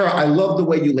 And Tara, I love the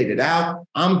way you laid it out.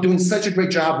 I'm doing such a great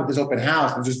job with this open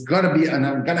house. I'm going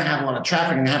to have a lot of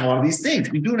traffic and have a lot of these things.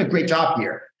 You're doing a great job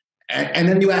here. And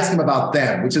then you ask them about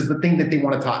them, which is the thing that they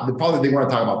want to talk, probably they want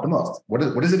to talk about the most. What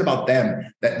is it about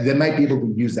them that they might be able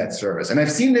to use that service? And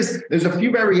I've seen this, there's a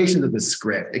few variations of the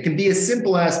script. It can be as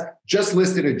simple as just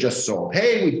listed or just sold.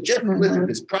 Hey, we just listed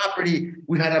this property.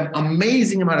 We've had an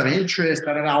amazing amount of interest,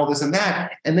 all this and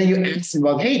that. And then you ask them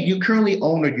about, hey, do you currently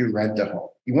own or do you rent a home?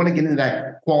 You want to get into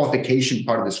that qualification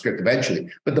part of the script eventually.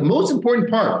 But the most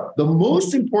important part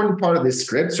of this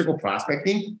script, circle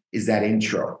prospecting, is that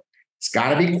intro. It's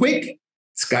got to be quick.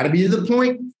 It's got to be to the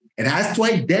point. It has to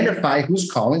identify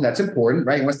who's calling. That's important,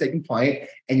 right? You want to stay compliant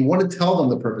and you want to tell them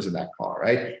the purpose of that call,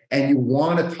 right? And you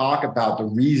want to talk about the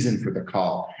reason for the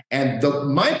call. And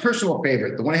my personal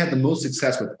favorite, the one I had the most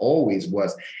success with always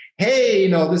was, hey,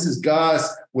 this is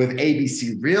Gus with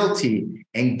ABC Realty.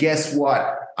 And guess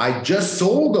what? I just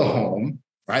sold a home,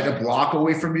 right? A block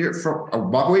away from you,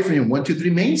 123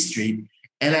 Main Street.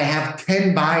 And I have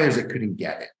 10 buyers that couldn't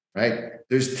get it. Right?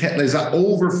 There's an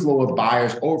overflow of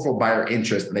buyers, overflow buyer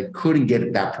interest, and they couldn't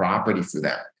get that property for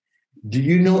them. Do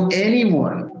you know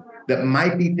anyone that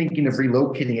might be thinking of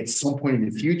relocating at some point in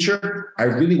the future? I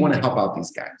really want to help out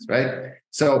these guys, right?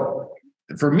 So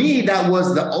for me, that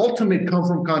was the ultimate come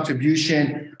from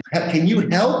contribution. Can you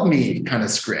help me kind of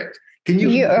script?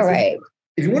 You are right.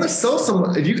 If you want to sell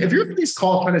someone, if you're on this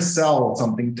call trying to sell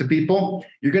something to people,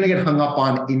 you're going to get hung up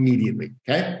on immediately.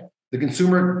 Okay. The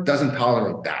consumer doesn't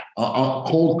tolerate that.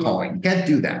 Cold calling, you can't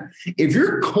do that. If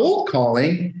you're cold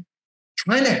calling,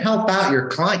 trying to help out your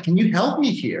client, can you help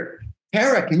me here?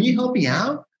 Tara, can you help me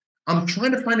out? I'm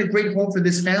trying to find a great home for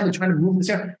this family, trying to move this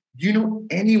out. Do you know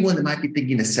anyone that might be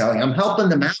thinking of selling? I'm helping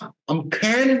them out. I'm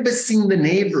canvassing the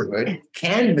neighborhood,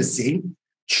 trying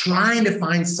to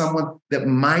find someone that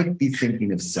might be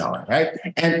thinking of selling, right?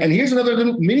 And here's another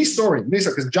little mini story,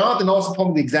 because Jonathan also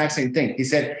told me the exact same thing. He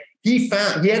said, he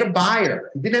had a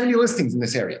buyer. He didn't have any listings in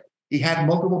this area. He had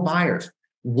multiple buyers,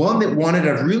 one that wanted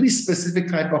a really specific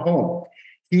type of home.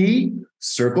 He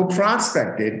circle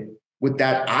prospected with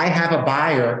that I have a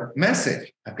buyer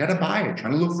message. I've got a buyer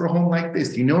trying to look for a home like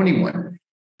this. Do you know anyone?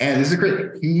 And this is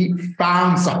great. He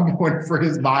found someone for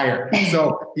his buyer.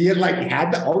 So he already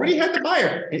had the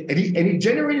buyer. And he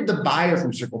generated the buyer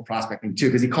from circle prospecting too,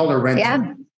 because he called her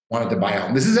renter. Wanted to buy a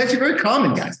home. This is actually very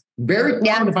common, guys. Very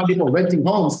common to find people renting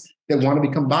homes that want to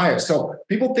become buyers. So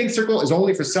people think Circle is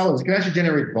only for sellers. It can actually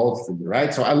generate both for you,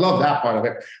 right? So I love that part of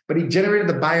it. But he generated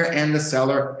the buyer and the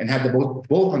seller and had them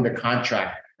both under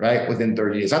contract, right, within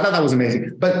 30 years. I thought that was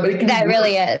amazing. But it that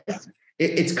really is.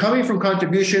 It's coming from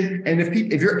contribution. And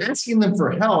if you're asking them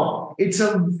for help, it's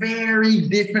a very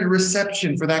different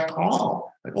reception for that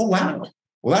call. Like, oh, wow.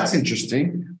 Well, that's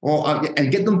interesting. Well,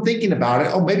 and get them thinking about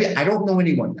it. Oh, maybe I don't know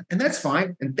anyone. And that's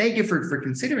fine. And thank you for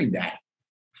considering that.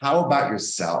 How about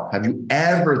yourself? Have you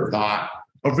ever thought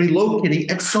of relocating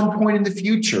at some point in the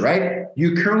future, right?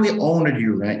 You currently own or do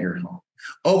you rent your home?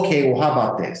 Okay, well, how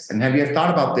about this? And have you thought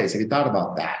about this? Have you thought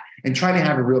about that? And try to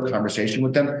have a real conversation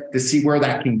with them to see where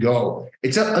that can go.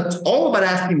 It's all about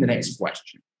asking the next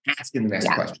question. Asking the next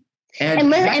question.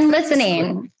 And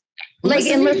listening.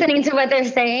 Listening to what they're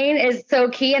saying is so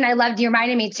key. And I loved you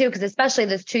reminding me too, because especially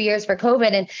this 2 years for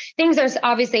COVID and things are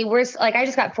obviously worse. Like I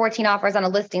just got 14 offers on a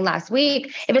listing last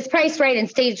week. If it's priced right and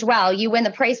staged well, you win the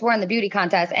price war in the beauty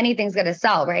contest, anything's going to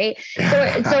sell, right?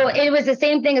 So it was the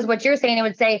same thing as what you're saying. It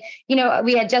would say,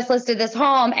 we had just listed this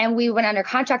home and we went under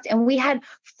contract and we had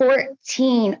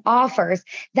 14 offers.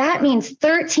 That means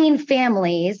 13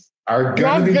 families are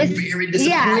going to be very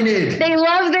disappointed. They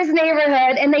love this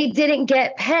neighborhood and they didn't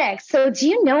get picked. So do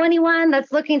you know anyone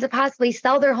that's looking to possibly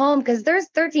sell their home? Because there's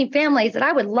 13 families that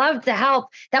I would love to help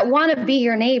that want to be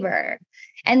your neighbor.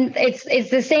 And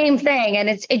it's the same thing. And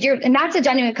and that's a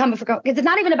genuine coming for, because it's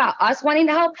not even about us wanting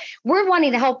to help. We're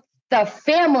wanting to help the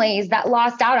families that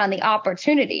lost out on the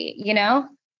opportunity, Yeah.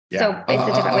 So it's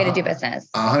a different way to do business.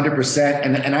 100%.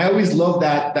 And I always love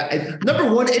that. Number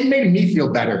one, it made me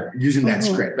feel better using that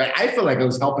script, right? I feel like I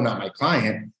was helping out my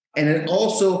client. And it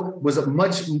also was a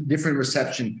much different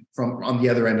reception from on the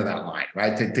other end of that line,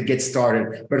 right? To get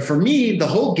started. But for me, the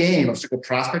whole game of circle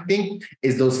prospecting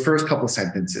is those first couple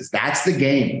sentences. That's the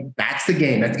game. That's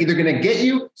either going to get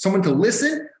you someone to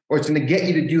listen or it's going to get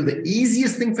you to do the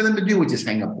easiest thing for them to do, which is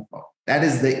hang up the phone. That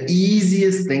is the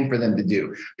easiest thing for them to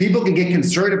do. People can get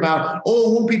concerned about,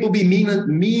 oh, won't people be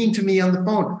mean to me on the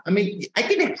phone? I mean, it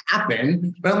can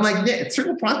happen, but I'm like, yeah,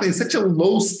 circle prospecting is such a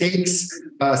low stakes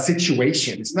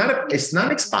situation. It's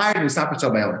not expired and it's not for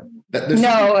sale by owner.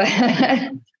 No.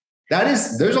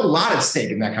 There's a lot at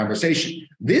stake in that conversation.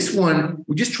 This one,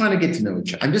 we're just trying to get to know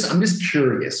each other. I'm just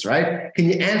curious, right? Can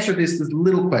you answer this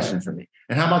little question for me?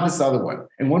 And how about this other one?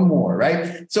 And one more,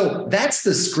 right? So that's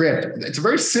the script. It's a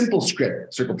very simple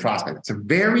script, circle prospect. It's a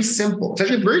very simple, it's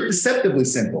actually very deceptively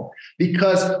simple,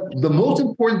 because the most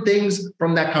important things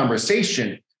from that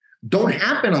conversation don't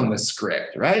happen on the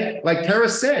script, right? Like Tara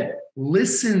said,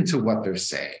 listen to what they're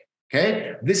saying.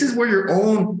 Okay, this is where your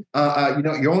own,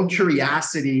 your own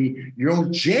curiosity, your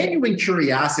own genuine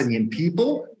curiosity in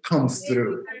people comes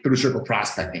through circle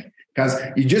prospecting, because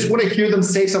you just want to hear them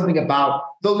say something about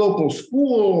the local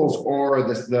schools or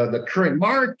the current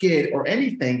market or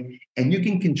anything, and you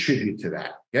can contribute to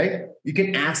that. Okay, you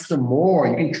can ask them more.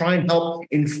 You can try and help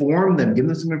inform them, give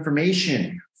them some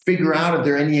information, figure out if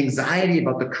there's any anxiety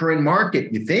about the current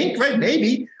market. You think, right?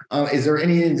 Maybe. Is there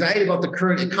any anxiety about the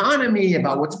current economy,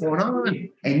 about what's going on?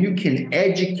 And you can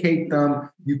educate them.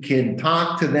 You can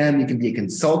talk to them. You can be a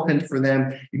consultant for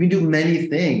them. You can do many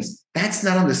things. That's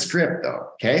not on the script though,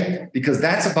 okay? Because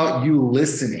that's about you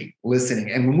listening.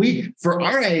 And when for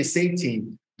our ISA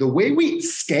team, the way we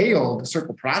scaled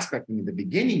circle prospecting at the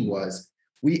beginning was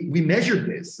we measured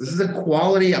this. This is a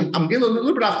quality. I'm getting a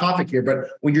little bit off topic here,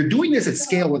 but when you're doing this at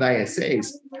scale with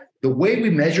ISAs, the way we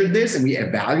measured this and we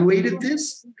evaluated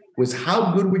this was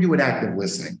how good were you at active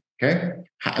listening, okay?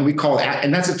 And we call it,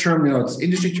 and that's a term, it's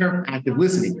industry term, active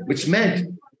listening, which meant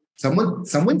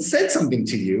someone said something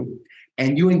to you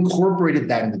and you incorporated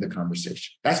that into the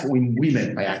conversation. That's what we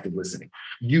meant by active listening.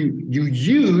 You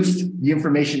used the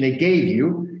information they gave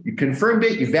you, you confirmed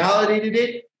it, you validated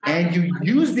it, and you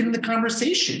used it in the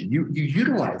conversation. You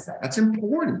utilize that. That's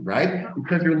important, right?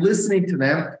 Because you're listening to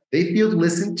them, they feel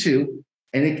listened to,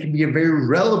 and it can be a very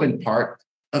relevant part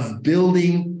of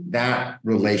building that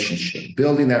relationship.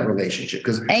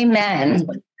 Because amen.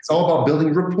 It's all about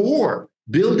building rapport,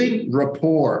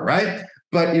 right?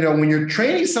 But when you're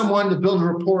training someone to build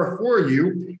rapport for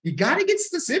you, you got to get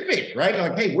specific, right?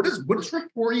 Like, hey, what does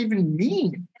rapport even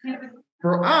mean?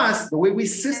 For us, the way we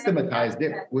systematized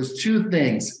it was two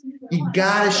things. You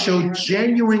got to show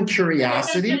genuine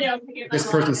curiosity in this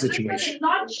person's situation.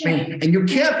 And you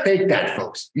can't fake that,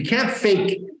 folks. You can't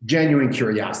fake genuine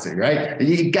curiosity, right?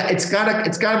 It's got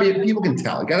to be, people can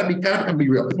tell. It got to be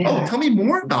real. Oh, tell me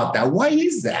more about that. Why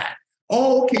is that?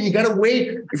 Oh, okay, you got to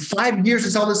wait 5 years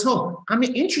to sell this home. I'm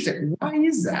interested. Why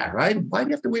is that, right? Why do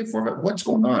you have to wait for it? What's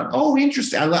going on? Oh,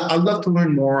 interesting. I'd love to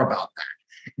learn more about that.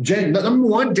 Number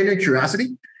one, genuine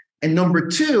curiosity. And number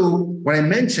two, what I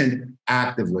mentioned,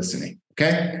 active listening.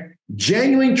 Okay.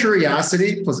 Genuine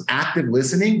curiosity plus active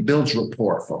listening builds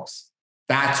rapport, folks.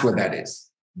 That's what that is.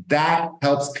 That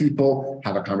helps people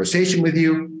have a conversation with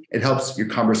you. It helps your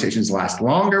conversations last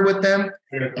longer with them.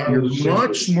 And you're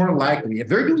much more likely, if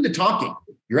they're doing the talking,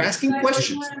 you're asking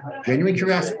questions, genuine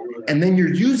curiosity, and then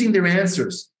you're using their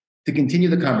answers to continue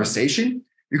the conversation.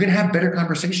 You're going to have better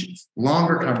conversations,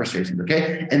 longer conversations,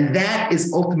 okay? And that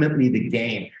is ultimately the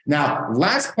game. Now,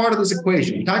 last part of this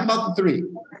equation, we talked about the three: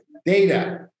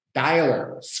 data,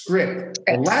 dialer, script.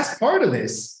 The last part of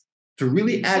this, to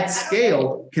really add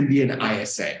scale, can be an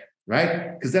ISA,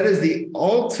 right? Because that is the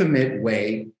ultimate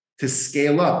way to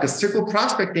scale up. Because circle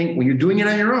prospecting, when you're doing it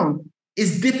on your own,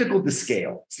 is difficult to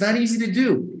scale. It's not easy to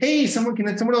do. Hey, someone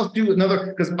else do another,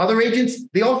 because other agents,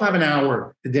 they all have an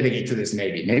hour to dedicate to this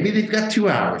maybe. Maybe they've got 2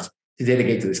 hours to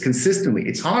dedicate to this consistently.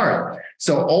 It's hard.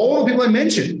 So all the people I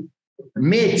mentioned,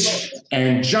 Mitch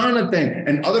and Jonathan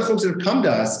and other folks that have come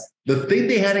to us, the thing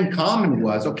they had in common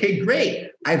was, okay, great.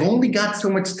 I've only got so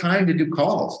much time to do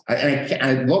calls.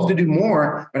 I'd love to do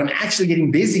more, but I'm actually getting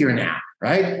busier now,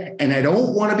 right? And I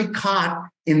don't want to be caught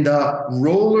in the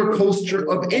roller coaster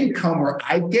of income where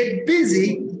I get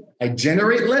busy, I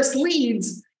generate less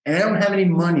leads, and I don't have any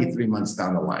money 3 months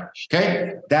down the line,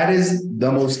 okay? That is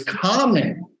the most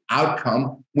common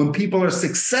outcome when people are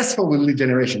successful with lead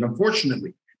generation.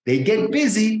 Unfortunately, they get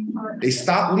busy, they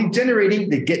stop lead generating,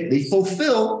 they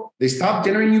stop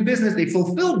generating new business, they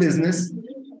fulfill business,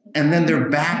 and then they're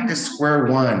back to square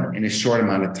one in a short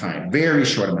amount of time, very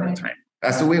short amount of time.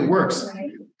 That's the way it works.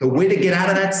 The way to get out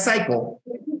of that cycle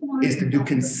is to do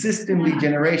consistent lead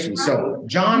generation. So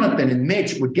Jonathan and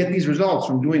Mitch would get these results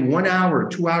from doing 1 hour,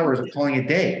 2 hours of calling a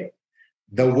day.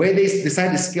 The way they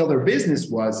decided to scale their business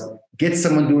was get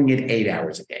someone doing it 8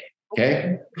 hours a day,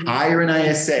 okay? Hire an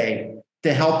ISA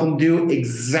to help them do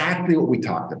exactly what we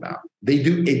talked about. They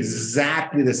do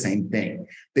exactly the same thing.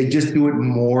 They just do it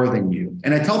more than you.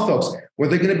 And I tell folks, they're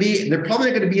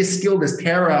probably not going to be as skilled as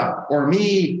Tara or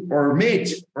me or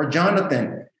Mitch or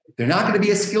Jonathan. They're not going to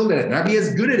be as skilled at it, not be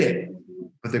as good at it,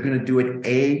 but they're going to do it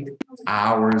 8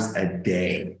 hours a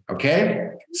day. Okay.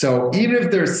 So even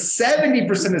if they're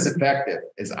 70% as effective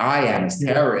as I am, as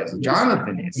Tara is, as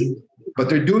Jonathan is, but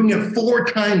they're doing it 4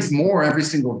 times more every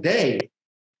single day,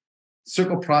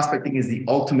 circle prospecting is the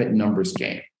ultimate numbers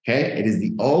game. Okay. It is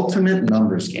the ultimate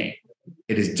numbers game.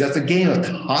 It is just a game of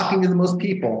talking to the most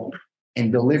people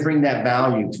and delivering that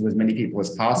value to as many people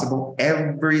as possible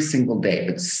every single day.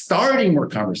 But starting more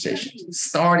conversations.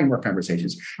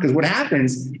 Because what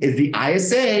happens is the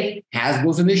ISA has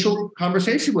those initial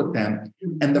conversations with them.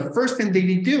 And the first thing they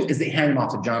need to do is they hand them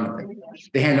off to Jonathan.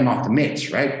 They hand them off to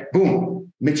Mitch, right?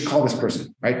 Boom. Mitch, call this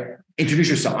person, right? Introduce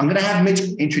yourself. I'm going to have Mitch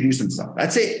introduce himself.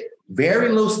 That's it. Very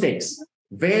low stakes,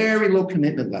 very low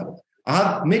commitment level.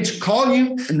 I'll have Mitch call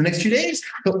you in the next few days.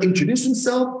 He'll introduce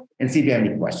himself and see if you have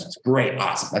any questions. Great.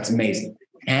 Awesome. That's amazing.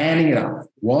 Handing it off.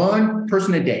 1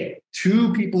 person a day,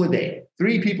 2 people a day,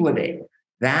 3 people a day.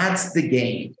 That's the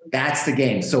game. That's the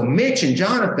game. So Mitch and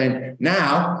Jonathan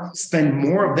now spend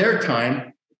more of their time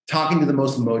talking to the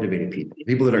most motivated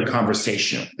people that are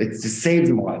conversational. It saves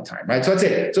them a lot of time, right? So that's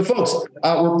it. So folks,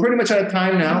 we're pretty much out of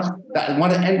time now. I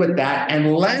want to end with that.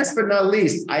 And last but not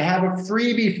least, I have a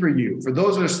freebie for you. For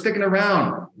those that are sticking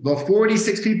around, the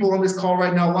 46 people on this call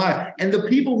right now live, and the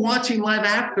people watching live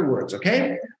afterwards,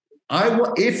 okay?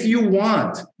 If you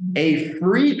want a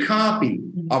free copy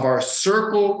of our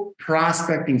Circle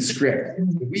prospecting script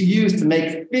we use to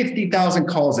make 50,000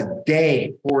 calls a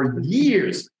day for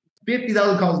years,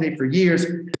 50,000 calls a day for years,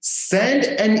 send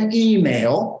an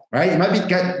email, right? You might be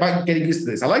getting used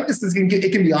to this. I like this.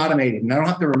 It can be automated, and I don't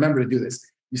have to remember to do this.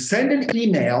 You send an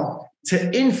email to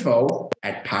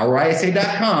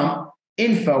info@powerisa.com,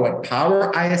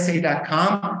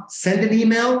 info@powerisa.com. Send an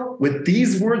email with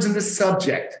these words in the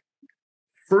subject: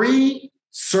 free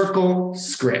Circle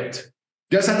script.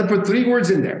 Just have to put 3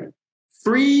 words in there.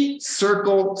 Free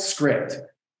Circle script.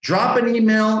 Drop an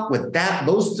email with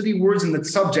those 3 words in the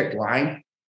subject line,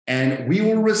 and we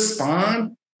will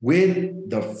respond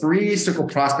with the free Circle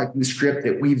prospecting script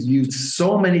that we've used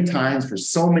so many times for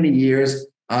so many years.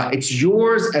 It's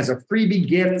yours as a freebie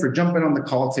gift for jumping on the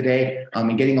call today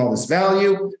and getting all this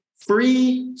value.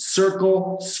 Free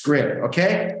Circle script,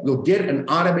 okay? You'll get an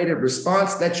automated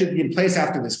response that should be in place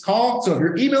after this call. So if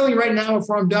you're emailing right now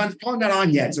before I'm done, it's probably not on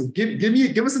yet. So give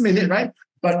us a minute, right?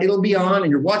 But it'll be on, and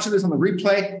you're watching this on the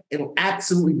replay. It'll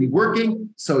absolutely be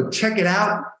working. So check it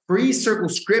out. Free Circle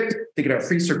script to get our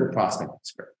free Circle prospecting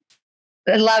script.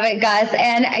 I love it, Gus.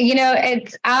 And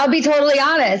I'll be totally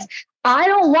honest. I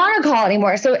don't want to call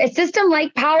anymore. So a system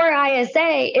like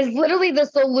PowerISA is literally the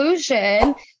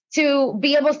solution to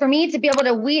be able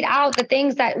to weed out the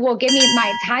things that will give me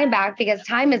my time back, because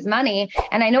time is money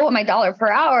and I know what my dollar per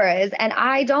hour is. And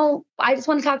I just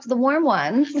want to talk to the warm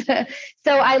ones.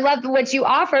 So I love what you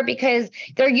offer, because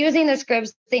they're using the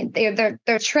scripts. They're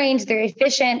trained, they're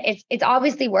efficient. It's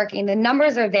obviously working. The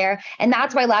numbers are there. And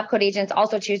that's why LabCoatAgents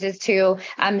also chooses to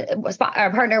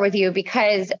partner with you,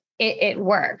 because it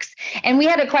works. And we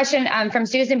had a question from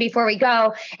Susan before we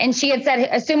go, and she had said,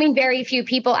 assuming very few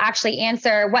people actually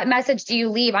answer, what message do you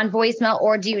leave on voicemail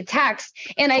or do you text?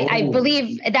 And I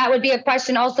believe that would be a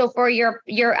question also for your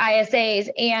ISAs.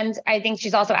 And I think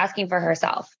she's also asking for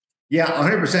herself. Yeah,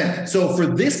 100%. So for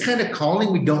this kind of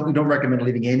calling, we don't recommend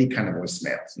leaving any kind of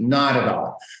voicemails, not at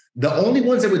all. The only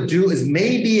ones I would do is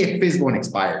maybe if FSBO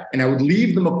expired, and I would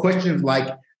leave them a question of like,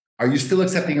 are you still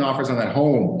accepting offers on that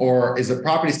home, or is the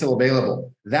property still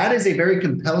available? That is a very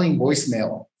compelling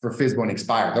voicemail for FSBO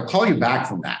expired. They'll call you back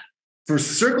from that. For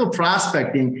Circle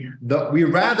prospecting, we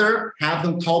rather have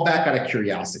them call back out of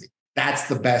curiosity. That's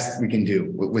the best we can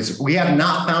do. We have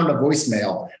not found a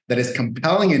voicemail that is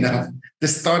compelling enough to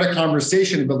start a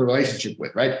conversation and build a relationship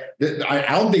with, right? I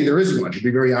don't think there is one, to be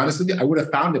very honest with you. I would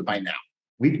have found it by now.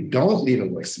 We don't leave a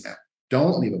voicemail.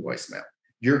 Don't leave a voicemail.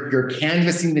 You're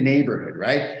canvassing the neighborhood,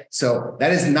 right? So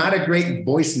that is not a great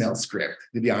voicemail script,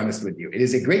 to be honest with you. It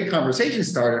is a great conversation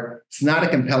starter. It's not a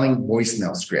compelling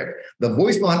voicemail script. The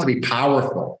voicemail has to be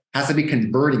powerful, has to be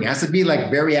converting, has to be like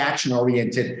very action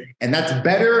oriented. And that's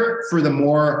better for the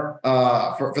more,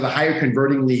 for the higher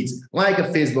converting leads, like a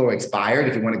FSBO expired,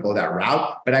 if you want to go that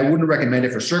route. But I wouldn't recommend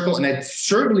it for Circle. And I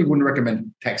certainly wouldn't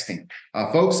recommend texting,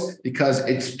 folks, because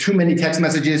it's too many text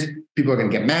messages. People are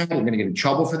going to get mad. We're going to get in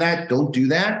trouble for that. Don't do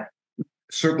that.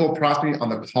 Circle prospecting on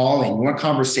the calling. You want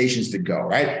conversations to go,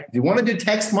 right? If you want to do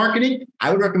text marketing,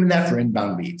 I would recommend that for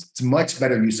inbound leads. It's much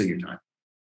better use of your time.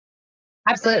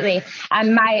 Absolutely.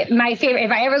 My favorite,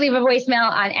 if I ever leave a voicemail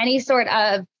on any sort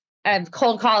of of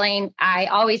cold calling, I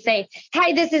always say,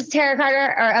 hi, this is Tara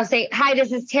Carter, or I'll say, hi,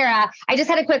 this is Tara. I just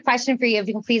had a quick question for you. If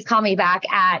you can please call me back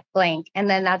at blank. And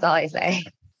then that's all I say.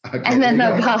 Okay, and then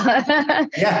they'll call.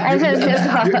 Yeah,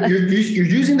 you're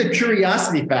using the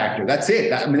curiosity factor. That's it.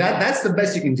 That's the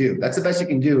best you can do. That's the best you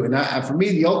can do. And for me,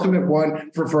 the ultimate one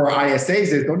for our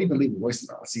ISAs is don't even leave a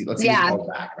voicemail. Let's see who's called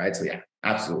back, right? So yeah,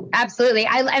 absolutely. Absolutely.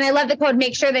 I love the code.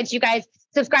 Make sure that you guys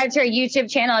subscribe to our YouTube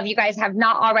channel. If you guys have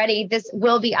not already, this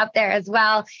will be up there as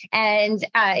well. And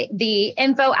the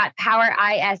info at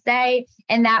PowerISA,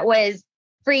 and that was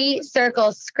Free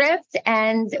Circle Script.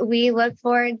 And we look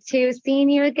forward to seeing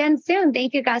you again soon.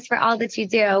 Thank you guys for all that you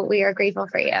do. We are grateful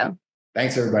for you.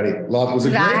 Thanks, everybody. Love was a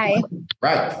great one.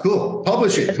 Right. Cool.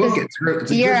 Publish it. Book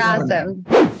it. You're awesome.